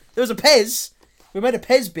Pez? There was a Pez. We made a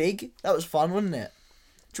Pez big. That was fun, wasn't it?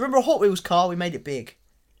 Do you remember a Hot Wheels car? We made it big.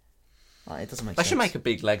 Oh, it doesn't make They sense. should make a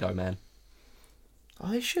big Lego man. Oh,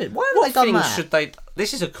 they should. Why haven't What they done things that? should they?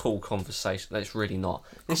 This is a cool conversation. No, it's really not.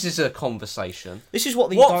 This is a conversation. This is what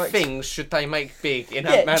the What direct- things should they make big in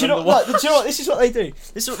Yeah, Ant-Man do you know and the what? Wasp? Do you know what? This is what they do.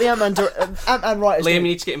 This is what the Ant-Man writers Liam, you do.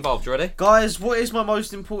 need to get involved. You ready? Guys, what is my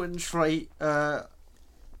most important trait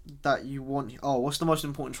that you want? Oh, what's the most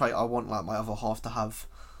important trait I want like my other half to have?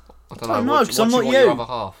 I don't don't know, What, 'cause what I'm do not want you. Your other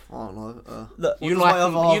half. I don't know. Look, You does like my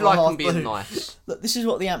them. other You like half them being do? nice. Look, this is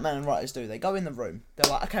what the Ant-Man writers do. They go in the room. They're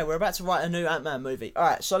like, okay, we're about to write a new Ant-Man movie. All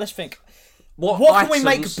right, so let's think. What can we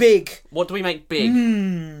make items- big? What do we make big?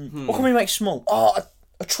 What can we make small? Oh,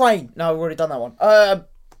 a train. No, we've already done that one. A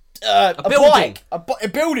building. bike. A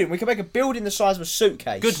building. We can make a building the size of a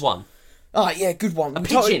suitcase. Good one. Oh, yeah, good one. A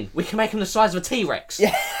pigeon. We can make them the size of a T-Rex.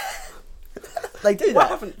 Yeah. They do What that.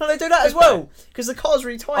 happened? No, they do that as Did well. Because the car's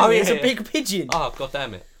really tiny. Oh, yeah, It's a yeah. big pigeon. Oh, god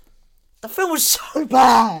damn it. The film was so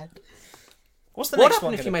bad. What's the What next happened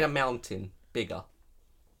one? if you made a mountain bigger?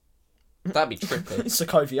 That'd be trippy.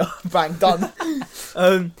 Sokovia. Bang, done.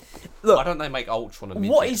 Look, Why don't they make Ultron a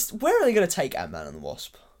midget? where are they going to take Ant-Man and the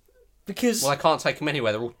Wasp? Because... Well, I can't take them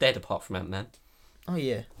anywhere. They're all dead apart from Ant-Man. Oh,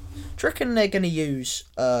 yeah. Do you reckon they're going to use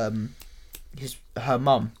her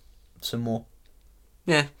mum some more?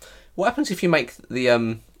 Yeah. What happens if you make the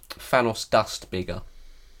Thanos dust bigger?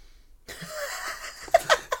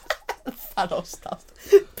 Thanos stuff.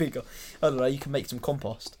 Bigger. I don't know, you can make some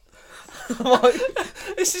compost.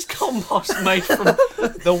 This is compost made from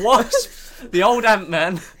the Wasp, the old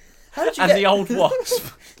Ant-Man, How did you and get... the old Wasp.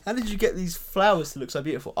 How did you get these flowers to look so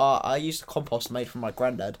beautiful? I used compost made from my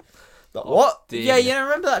granddad. Like, what? dear. Yeah, you know,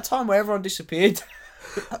 remember that time where everyone disappeared?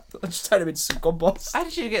 I just turned him into some compost. How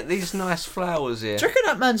did you get these nice flowers here? Do you reckon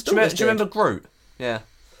Ant-Man's Do you, daughter's do you remember dead? Groot? Yeah.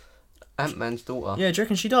 Ant-Man's daughter. Yeah, do you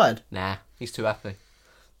reckon she died? Nah, he's too happy.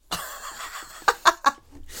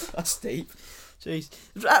 That's deep. Jeez.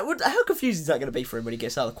 How confusing is that going to be for him when he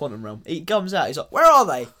gets out of the quantum realm? He comes out, he's like, where are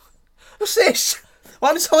they? What's this?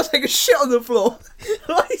 Why did someone take a shit on the floor?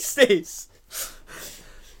 What is this?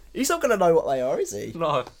 He's not going to know what they are, is he?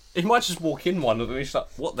 No. He might just walk in one and he's like,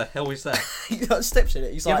 "What the hell is that?" He like, steps in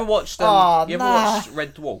it. He's You like, ever watched? "Oh, you ever nah." watched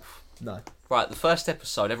Red Dwarf? No. Right, the first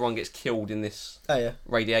episode, everyone gets killed in this Oh yeah.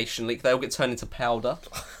 radiation leak. They all get turned into powder,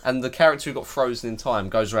 and the character who got frozen in time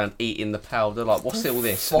goes around eating the powder. Like, what's all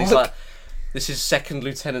this? And he's Fuck. like, "This is Second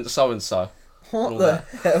Lieutenant so and so." What all the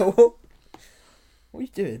that. hell? What are you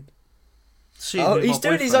doing? Oh, he's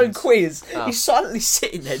doing his own quiz. Oh. He's silently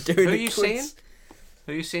sitting there doing Who the are you quiz. seeing?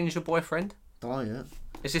 Who are you seeing as your boyfriend? Oh yeah.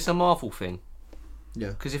 Is this a Marvel thing? Yeah.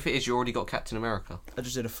 Because if it is, you already got Captain America. I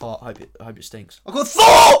just did a fart. I hope it stinks. I got Thor.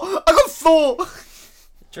 I got Thor. Do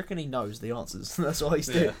you reckon he knows the answers? That's what he's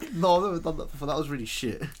doing. No, I've never done that before. That was really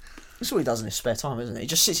shit. That's what he does in his spare time, isn't it? He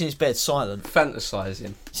just sits in his bed silent.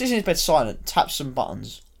 Fantasizing. Sits in his bed silent, taps some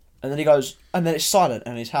buttons, and then he goes, and then it's silent,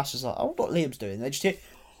 and his house is like, I wonder what Liam's doing. They just hear,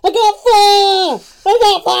 I got Thor! I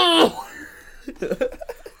got Thor!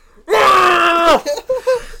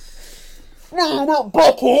 No, not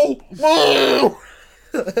Becky! No!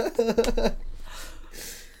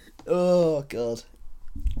 Oh, God.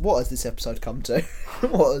 What has this episode come to?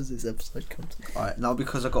 What has this episode come to? Alright, now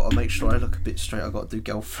because I got to make sure I look a bit straight, I got to do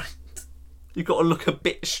girlfriend. You got to look a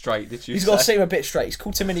bit straight. Did you? He's say? got to seem a bit straight. He's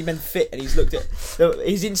called too many men fit, and he's looked at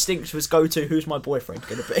his instinct was go to who's my boyfriend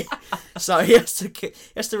going to be. So he has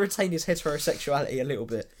to retain his heterosexuality a little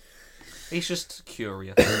bit. He's just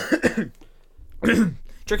curious. Do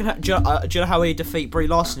you know how he defeat Brie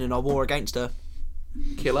Larson in our war against her?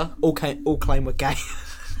 Killer. All claim we're gay.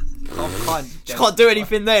 I'm kind. Just can't do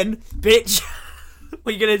anything then, bitch. What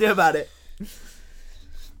are you gonna do about it?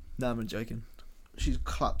 No, I'm joking. She's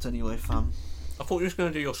clapped anyway, fam. I thought you was going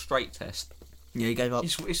to do your straight test. Yeah, he gave up.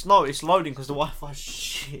 It's loading because the Wi-Fi's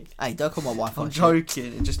shit. Hey, don't call my wife. I'm on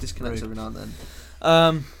joking. It just disconnects Rude. every now and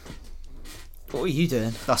then. What were you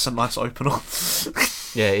doing? That's a nice opener.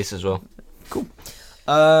 Yeah, it is as well.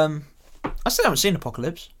 I still haven't seen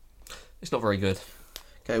Apocalypse. It's not very good.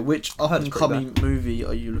 Okay, which I heard it's pretty up-and-coming movie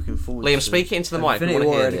are you looking forward to? Liam, speak it into the mic. Infinity We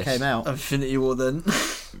War want to hear already this. came out. Infinity War then.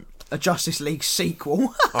 A Justice League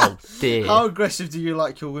sequel. Oh dear. How aggressive do you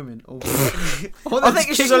like your women? Oh, I think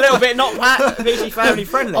it's just a little bit not PG family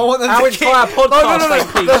friendly. I want them Our to entire kick... podcast no.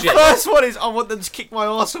 ain't The PG. first one is I want them to kick my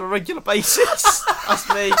ass on a regular basis. That's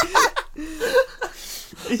me.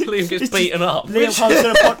 Liam gets beaten up. Liam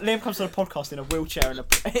comes to the podcast in a wheelchair and a.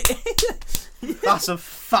 That's a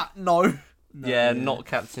fat no. Yeah, not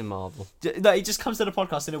Captain Marvel. No, he just comes to the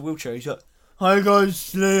podcast in a wheelchair. He's like, "Hi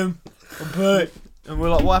guys, Liam, I'm back," and we're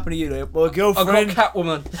like, "What happened to you, Liam?" My I got girlfriend,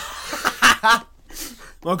 Catwoman.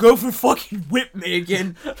 my girlfriend fucking whipped me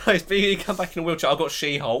again. No, it's big. He come back in a wheelchair. I got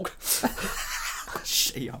She-Hulk.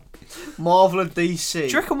 She-Hulk. Marvel and DC. Do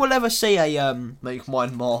you reckon we'll ever see a Make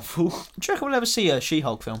mine Marvel. Do you reckon we'll ever see a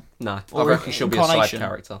She-Hulk film? No, I Or reckon she'll be a side incarnation.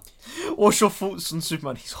 character. What's your thoughts on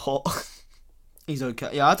Superman? He's hot. He's okay.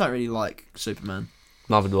 Yeah, I don't really like Superman.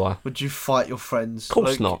 Neither do I. Would you fight your friends? Of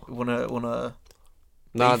course not. Wanna?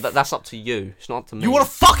 No, that's up to you. It's not up to me. You want a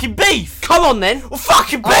fucking beef? Come on then. Well,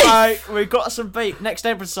 fucking beef. Alright, we've got some beef. Next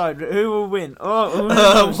episode, who will win?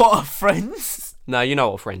 What are friends? No, you know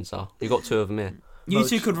what friends are. You got two of them here. You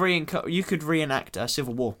two could reenact a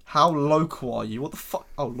civil war. How local are you? What the fuck?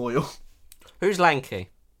 Oh, loyal. Who's lanky?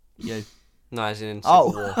 You. No, as in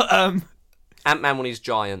Civil War. Oh, Ant-Man when he's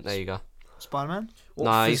giant. There you go. Spider-Man. What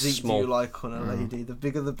No, he's physique small. do you like on a lady? The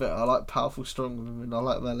bigger the better. I like powerful, strong women. I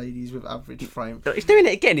like my ladies with average frame. He's doing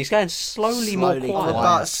it again. He's going slowly more Slowly quiet. I'm quiet.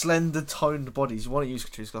 about slender toned bodies. Why don't you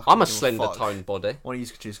choose? I'm a slender toned body. Why don't you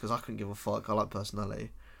choose? Because I couldn't give a fuck. I like personality.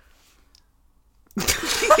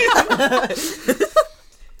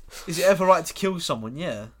 Is it ever right to kill someone?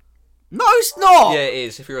 Yeah. No, it's not. Yeah, it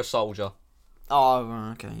is. If you're a soldier. Oh,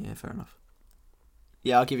 right, okay. Yeah, fair enough.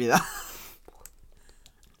 Yeah, I'll give you that.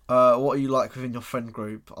 What are you like within your friend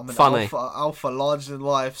group? I'm an Funny. alpha, larger than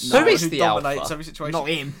life. Who someone is the dominates alpha? every situation. Not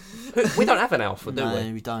him. We don't have an alpha, do No,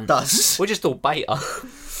 we? we don't. Does. We're just all beta.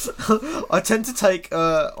 I tend to take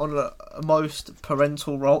on a most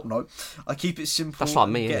parental role. No, I keep it simple. That's like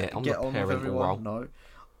me, get, innit? I'm get the on with parental everyone. role. No,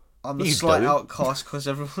 I'm the You slight do. outcast because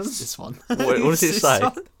everyone's. This one. What does it This say?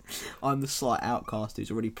 one. I'm the slight outcast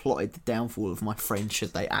who's already plotted the downfall of my friends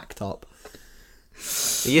should they act up.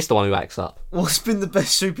 He is the one who acts up. What's been the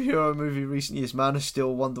best superhero movie in recent years? Man of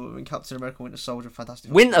Steel, Wonder Woman, Captain America, Winter Soldier,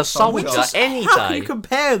 Fantastic. Winter Soldier, any How can day. you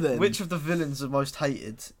compare them? Which of the villains are most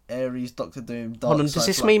hated? Ares, Doctor Doom, Darkseid, Hold on, does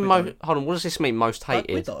this Black mean Widow. hold on? What does this mean? Most Black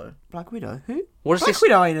hated. Widow? Black Widow? Who? What does Black this?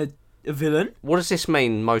 Widow ain't a villain. What does this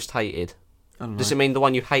mean? Most hated. I don't know. Does it mean the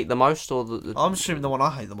one you hate the most, or the? I'm assuming the one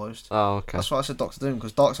I hate the most. Oh, okay. That's why I said Doctor Doom,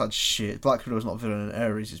 because Darkseid's shit. Black Widow's not a villain, and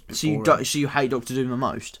Ares is. So you hate Doctor Doom the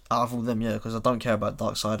most? Out of all them, yeah, because I don't care about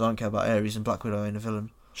Darkseid, I don't care about Ares, and Black Widow ain't a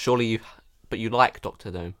villain. Surely you, but you like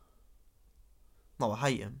Doctor Doom. No, I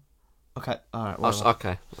hate him. Okay, alright.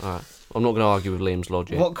 Okay, alright. I'm not going to argue with Liam's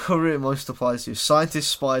logic. What career most applies to you?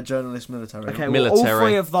 Scientist, spy, journalist, military. Okay, Military. well, all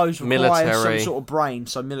three of those require Military. some sort of brain,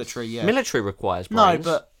 so military, yeah. Military requires No, brains.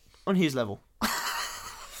 but on his level.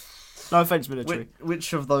 No offense, military.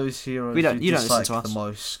 Which of those heroes You don't do you listen dislike to the us.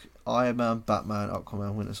 most? Iron Man, Batman,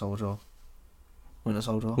 Aquaman, Winter Soldier. Winter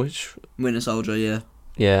Soldier. Which? Winter Soldier, yeah.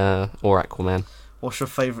 Yeah, or Aquaman. What's your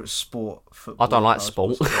favourite sport? Football, I don't like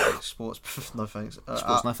sport. Sports. No thanks.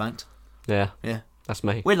 Sports, no thanks. Yeah. Yeah. That's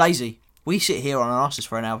me. We're lazy. We sit here on our asses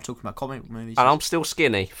for an hour talking about comic movies. And I'm still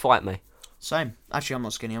skinny. Fight me. Same. Actually, I'm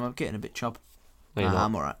not skinny. I'm getting a bit chub. No, you're not.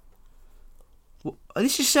 I'm alright.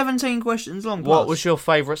 This is 17 questions long. What plus. was your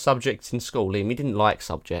favourite subject in school, Liam? You didn't like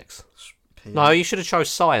subjects. No, you should have chose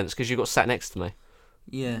science because you got sat next to me.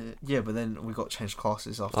 Yeah. Yeah, but then we got changed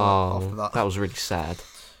classes after that. That was really sad.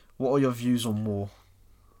 What are your views on war?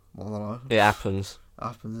 I don't know. It happens.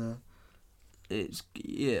 Happens.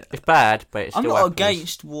 Yeah. It's bad, but it I'm still not happens.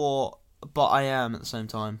 against war, but I am at the same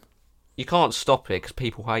time. You can't stop it because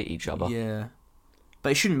people hate each other. Yeah.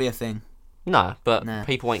 But it shouldn't be a thing. No, but Nah.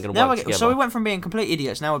 people ain't going to work together. So we went from being complete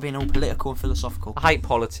idiots, now we're being all political and philosophical. I hate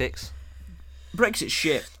politics. Brexit's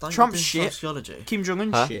shit. Don't Trump's you do shit. Sociology. Kim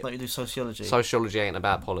Jong-un's Huh? shit. Don't you do sociology? Sociology ain't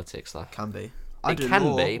about politics, though. Can be. I It do can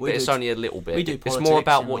law. be, We but it's do- only a little bit. we do It's politics more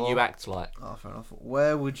about and what law. you act like. Oh, fair enough.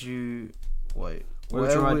 Where would you... Wait. Where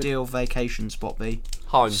would your ideal vacation spot be?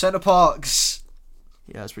 Home. Centre Parks.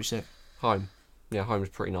 Yeah, that's pretty sick. Home. Yeah, home's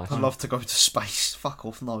pretty nice. I'd love to go to space. Fuck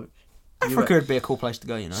off, no. Africa would be a cool place to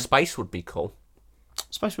go, you know. Space would be cool.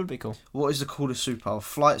 Space would be cool. What is the coolest superpower?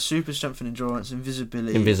 Flight, super strength and endurance,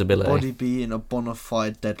 invisibility. Invisibility. Body being a bona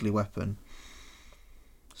fide deadly weapon.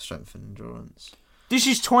 Strength and endurance. This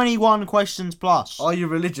is 21 questions plus. Are you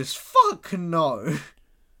religious? Fuck no.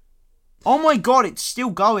 Oh my god, it's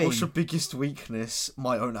still going. What's your biggest weakness?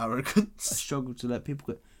 My own I arrogance. struggle to let people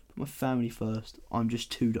put my family first. I'm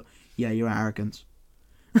just too... Yeah, you're arrogant.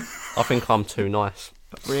 I think I'm too nice.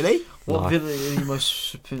 Really? What No. villain are you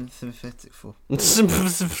most sympathetic for? yeah,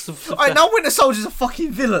 Alright, now Winter Soldier's a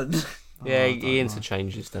fucking villain. he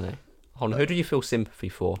interchanges, doesn't he? Hold on, who do you feel sympathy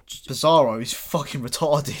for? Bizarro, he's fucking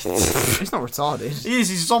retarded. It's not retarded. He is,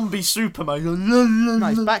 he's zombie Superman. No,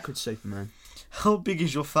 he's backwards Superman. How big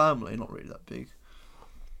is your family? Not really that big.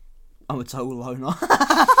 I'm a total loner.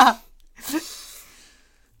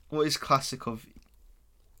 What is classic of...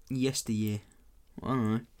 Yesteryear. I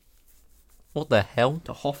don't know. What the hell?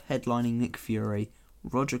 The Hoff headlining Nick Fury,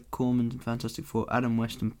 Roger Corman in Fantastic Four, Adam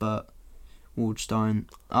West and Burt Wardstein.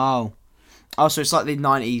 Oh, so it's like the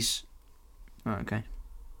 90s. Oh, okay.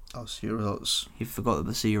 I'll see your results. You forgot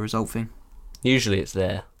the see your result thing. Usually it's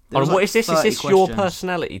there. There Hold was on, what like is this? Is 30 this your questions.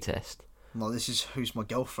 personality test? No, this is who's my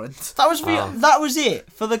girlfriend. That was Oh. that was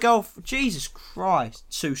it for the girl. Jesus Christ,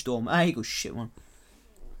 Sue Storm. Hey, you got shit one.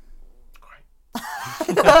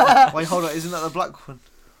 Wait, hold on, isn't that the black one?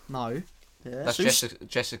 No. Yeah. That's Sue,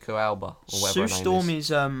 Jessica Alba, or whatever Sue her name Storm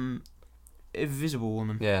is. is Invisible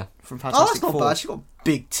Woman Yeah. from Oh, Fantastic that's not Four. bad. She got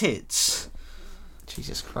big tits.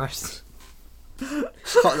 Jesus Christ. Cut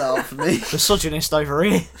that out for me. Misogynist over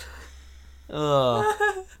here.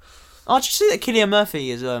 Oh, did you see that Cillian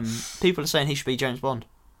Murphy is people are saying he should be James Bond.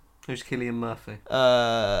 Who's Cillian Murphy?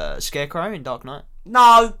 Scarecrow in Dark Knight.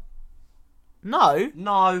 No! No?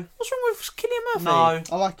 No! What's wrong with Cillian Murphy? No!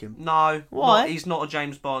 I like him. No! Why? Not- he's not a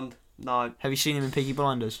James Bond. No. Have you seen him in Peaky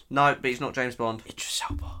Blinders? No, but he's not James Bond. Idris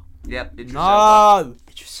Elba. Yep, Idris Elba. No!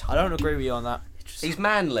 Idris I don't agree with you on that. He's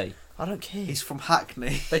manly. I don't care. He's from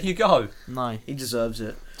Hackney. There you go. No, He deserves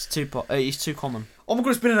it. it's too he's too common. Oh my god,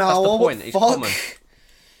 it's been an That's hour. the what point. He's fuck? common.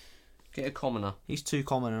 Get a commoner. He's too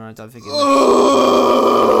common, and I don't think it.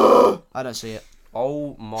 I don't see it.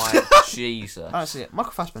 Oh my Jesus. I don't see it.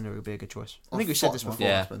 Michael Fassbender would be a good choice. I Oh, think we said fuck this my before.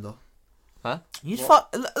 Yeah. Fassbender. You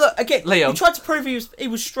look again. Liam. He tried to prove he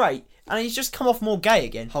was straight, and he's just come off more gay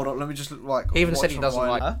again. Hold on, let me just look like. He even watch said he on doesn't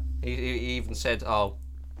Ryan. like. Huh? He even said, "Oh,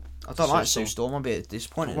 I don't like Sue Sue Storm. I'm a bit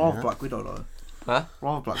disappointed. Rather in Black Widow though. huh?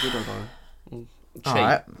 Rather Black Widow though. Cheat, All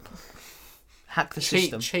right. Hack the cheat,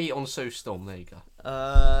 system. cheat on Sue Storm." There you go.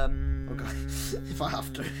 If I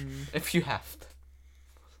have to. If you have to.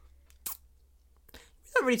 We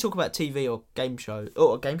don't really talk about TV or game shows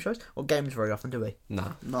or game shows or games very often, do we?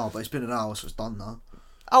 Nah. No, but it's been an hour, so it's done now.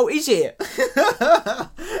 Oh, is it?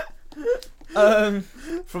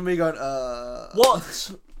 From me going,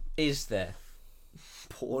 What is there?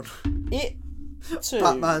 porn. It. Too.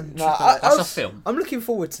 Batman, Nah, Triple X. That's a film. I'm looking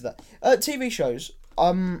forward to that. TV shows.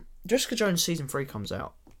 Jessica Jones season 3 comes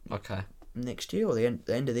out Okay. next year or the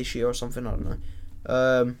end of this year or something. I don't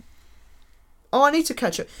know. I need to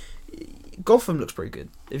catch it. Gotham looks pretty good.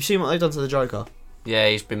 Have you seen what they've done to the Joker? Yeah,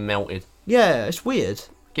 he's been melted. Yeah, it's weird.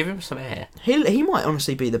 Give him some air. He might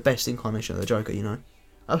honestly be the best incarnation of the Joker, you know.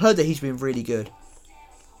 I've heard that he's been really good.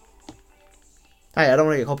 Hey, I don't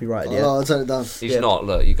want to get copyrighted yet. Oh, I'll turn it down. He's Yeah. not.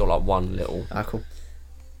 Look, you got like one little. Ah, cool.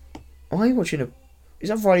 Why are you watching a... Is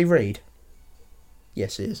that Riley Reid?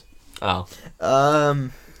 Yes, it is. Oh,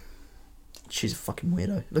 She's a fucking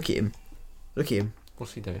weirdo. Look at him. Look at him.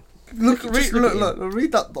 what's he doing? Look, Just read, look look, at look,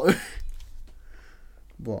 read that though.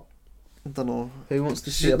 What? I don't know. Who wants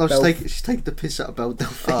to see She's, a no, Belle... she's taking the piss out of Belle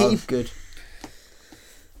Delphine. Oh, good.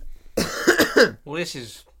 Well, this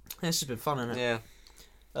is. This has been fun, hasn't it?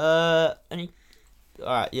 Yeah. Any...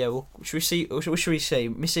 Alright, yeah, well, should we see... What should we say?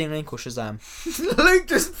 Missing Link or Shazam? Luke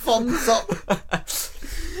just thumbs up.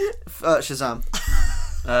 Shazam.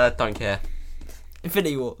 Don't care.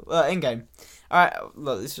 Infinity War. Endgame. Alright,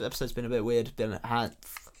 look, this episode's been a bit weird. Been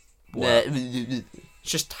What? It's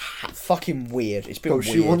just fucking weird. It's been Bro, weird.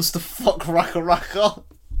 she wants to fuck Raka Raka.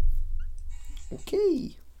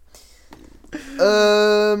 Okay.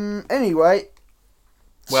 Anyway.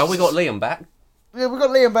 Well, we got Liam back. Yeah, we got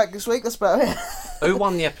Liam back this week. That's about it. Who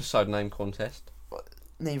won the episode name contest?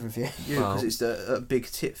 Neither of you. Yeah, because Oh. it's the big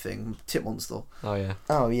tit thing, tit monster. Oh yeah.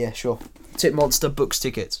 Oh yeah, sure. Tip Monster books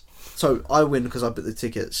tickets. So I win because I booked the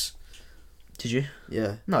tickets. Did you?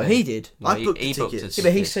 Yeah. No, Yeah. he did. No, I booked the booked tickets. it. Yeah,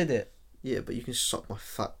 but he said it. Yeah, but you can suck my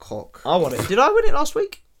fat cock. I won it. Did I win it last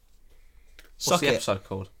week? What's Suck the it. episode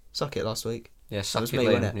called? Suck it last week. Yeah, Suck was It me,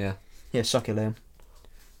 Liam. wasn't it? Yeah. Yeah, suck it, Liam.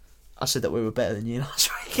 I said that we were better than you last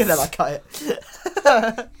week, and then I cut it.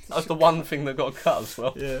 That's the one thing that got cut as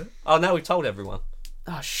well. Yeah. Oh, now we told everyone.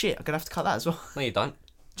 Oh shit! I'm gonna have to cut that as well. No, you don't.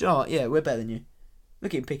 Do you know what? Yeah, we're better than you.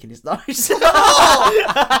 Look at him picking his nose.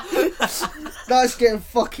 That's getting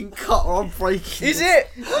fucking cut or I'm breaking. Is it?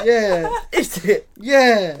 Yeah. Is it?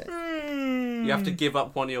 Yeah. You have to give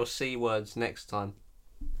up one of your C words next time.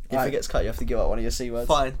 If it gets cut, you have to give up one of your C words.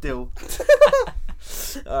 Fine, deal.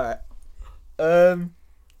 Alright.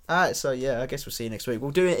 Alright, so yeah, I guess we'll see you next week. We'll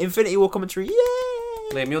do an Infinity War commentary. Yay!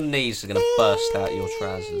 Liam, your knees are going to burst out your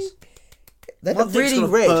trousers. They're My not dick's really gonna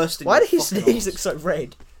red. burst in Why your do his fucking knees arse. look so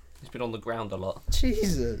red? He's been on the ground a lot.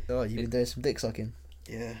 Jesus. Oh, you've been doing some dick sucking.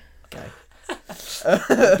 Yeah. Okay.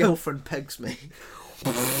 My girlfriend pegs me.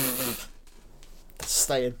 That's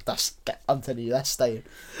staying. I'm telling you, that's staying.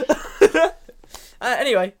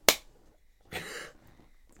 Anyway.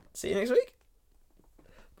 See you next week.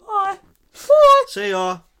 Bye. Bye. See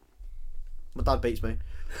ya. My dad beats me.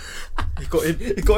 He got in.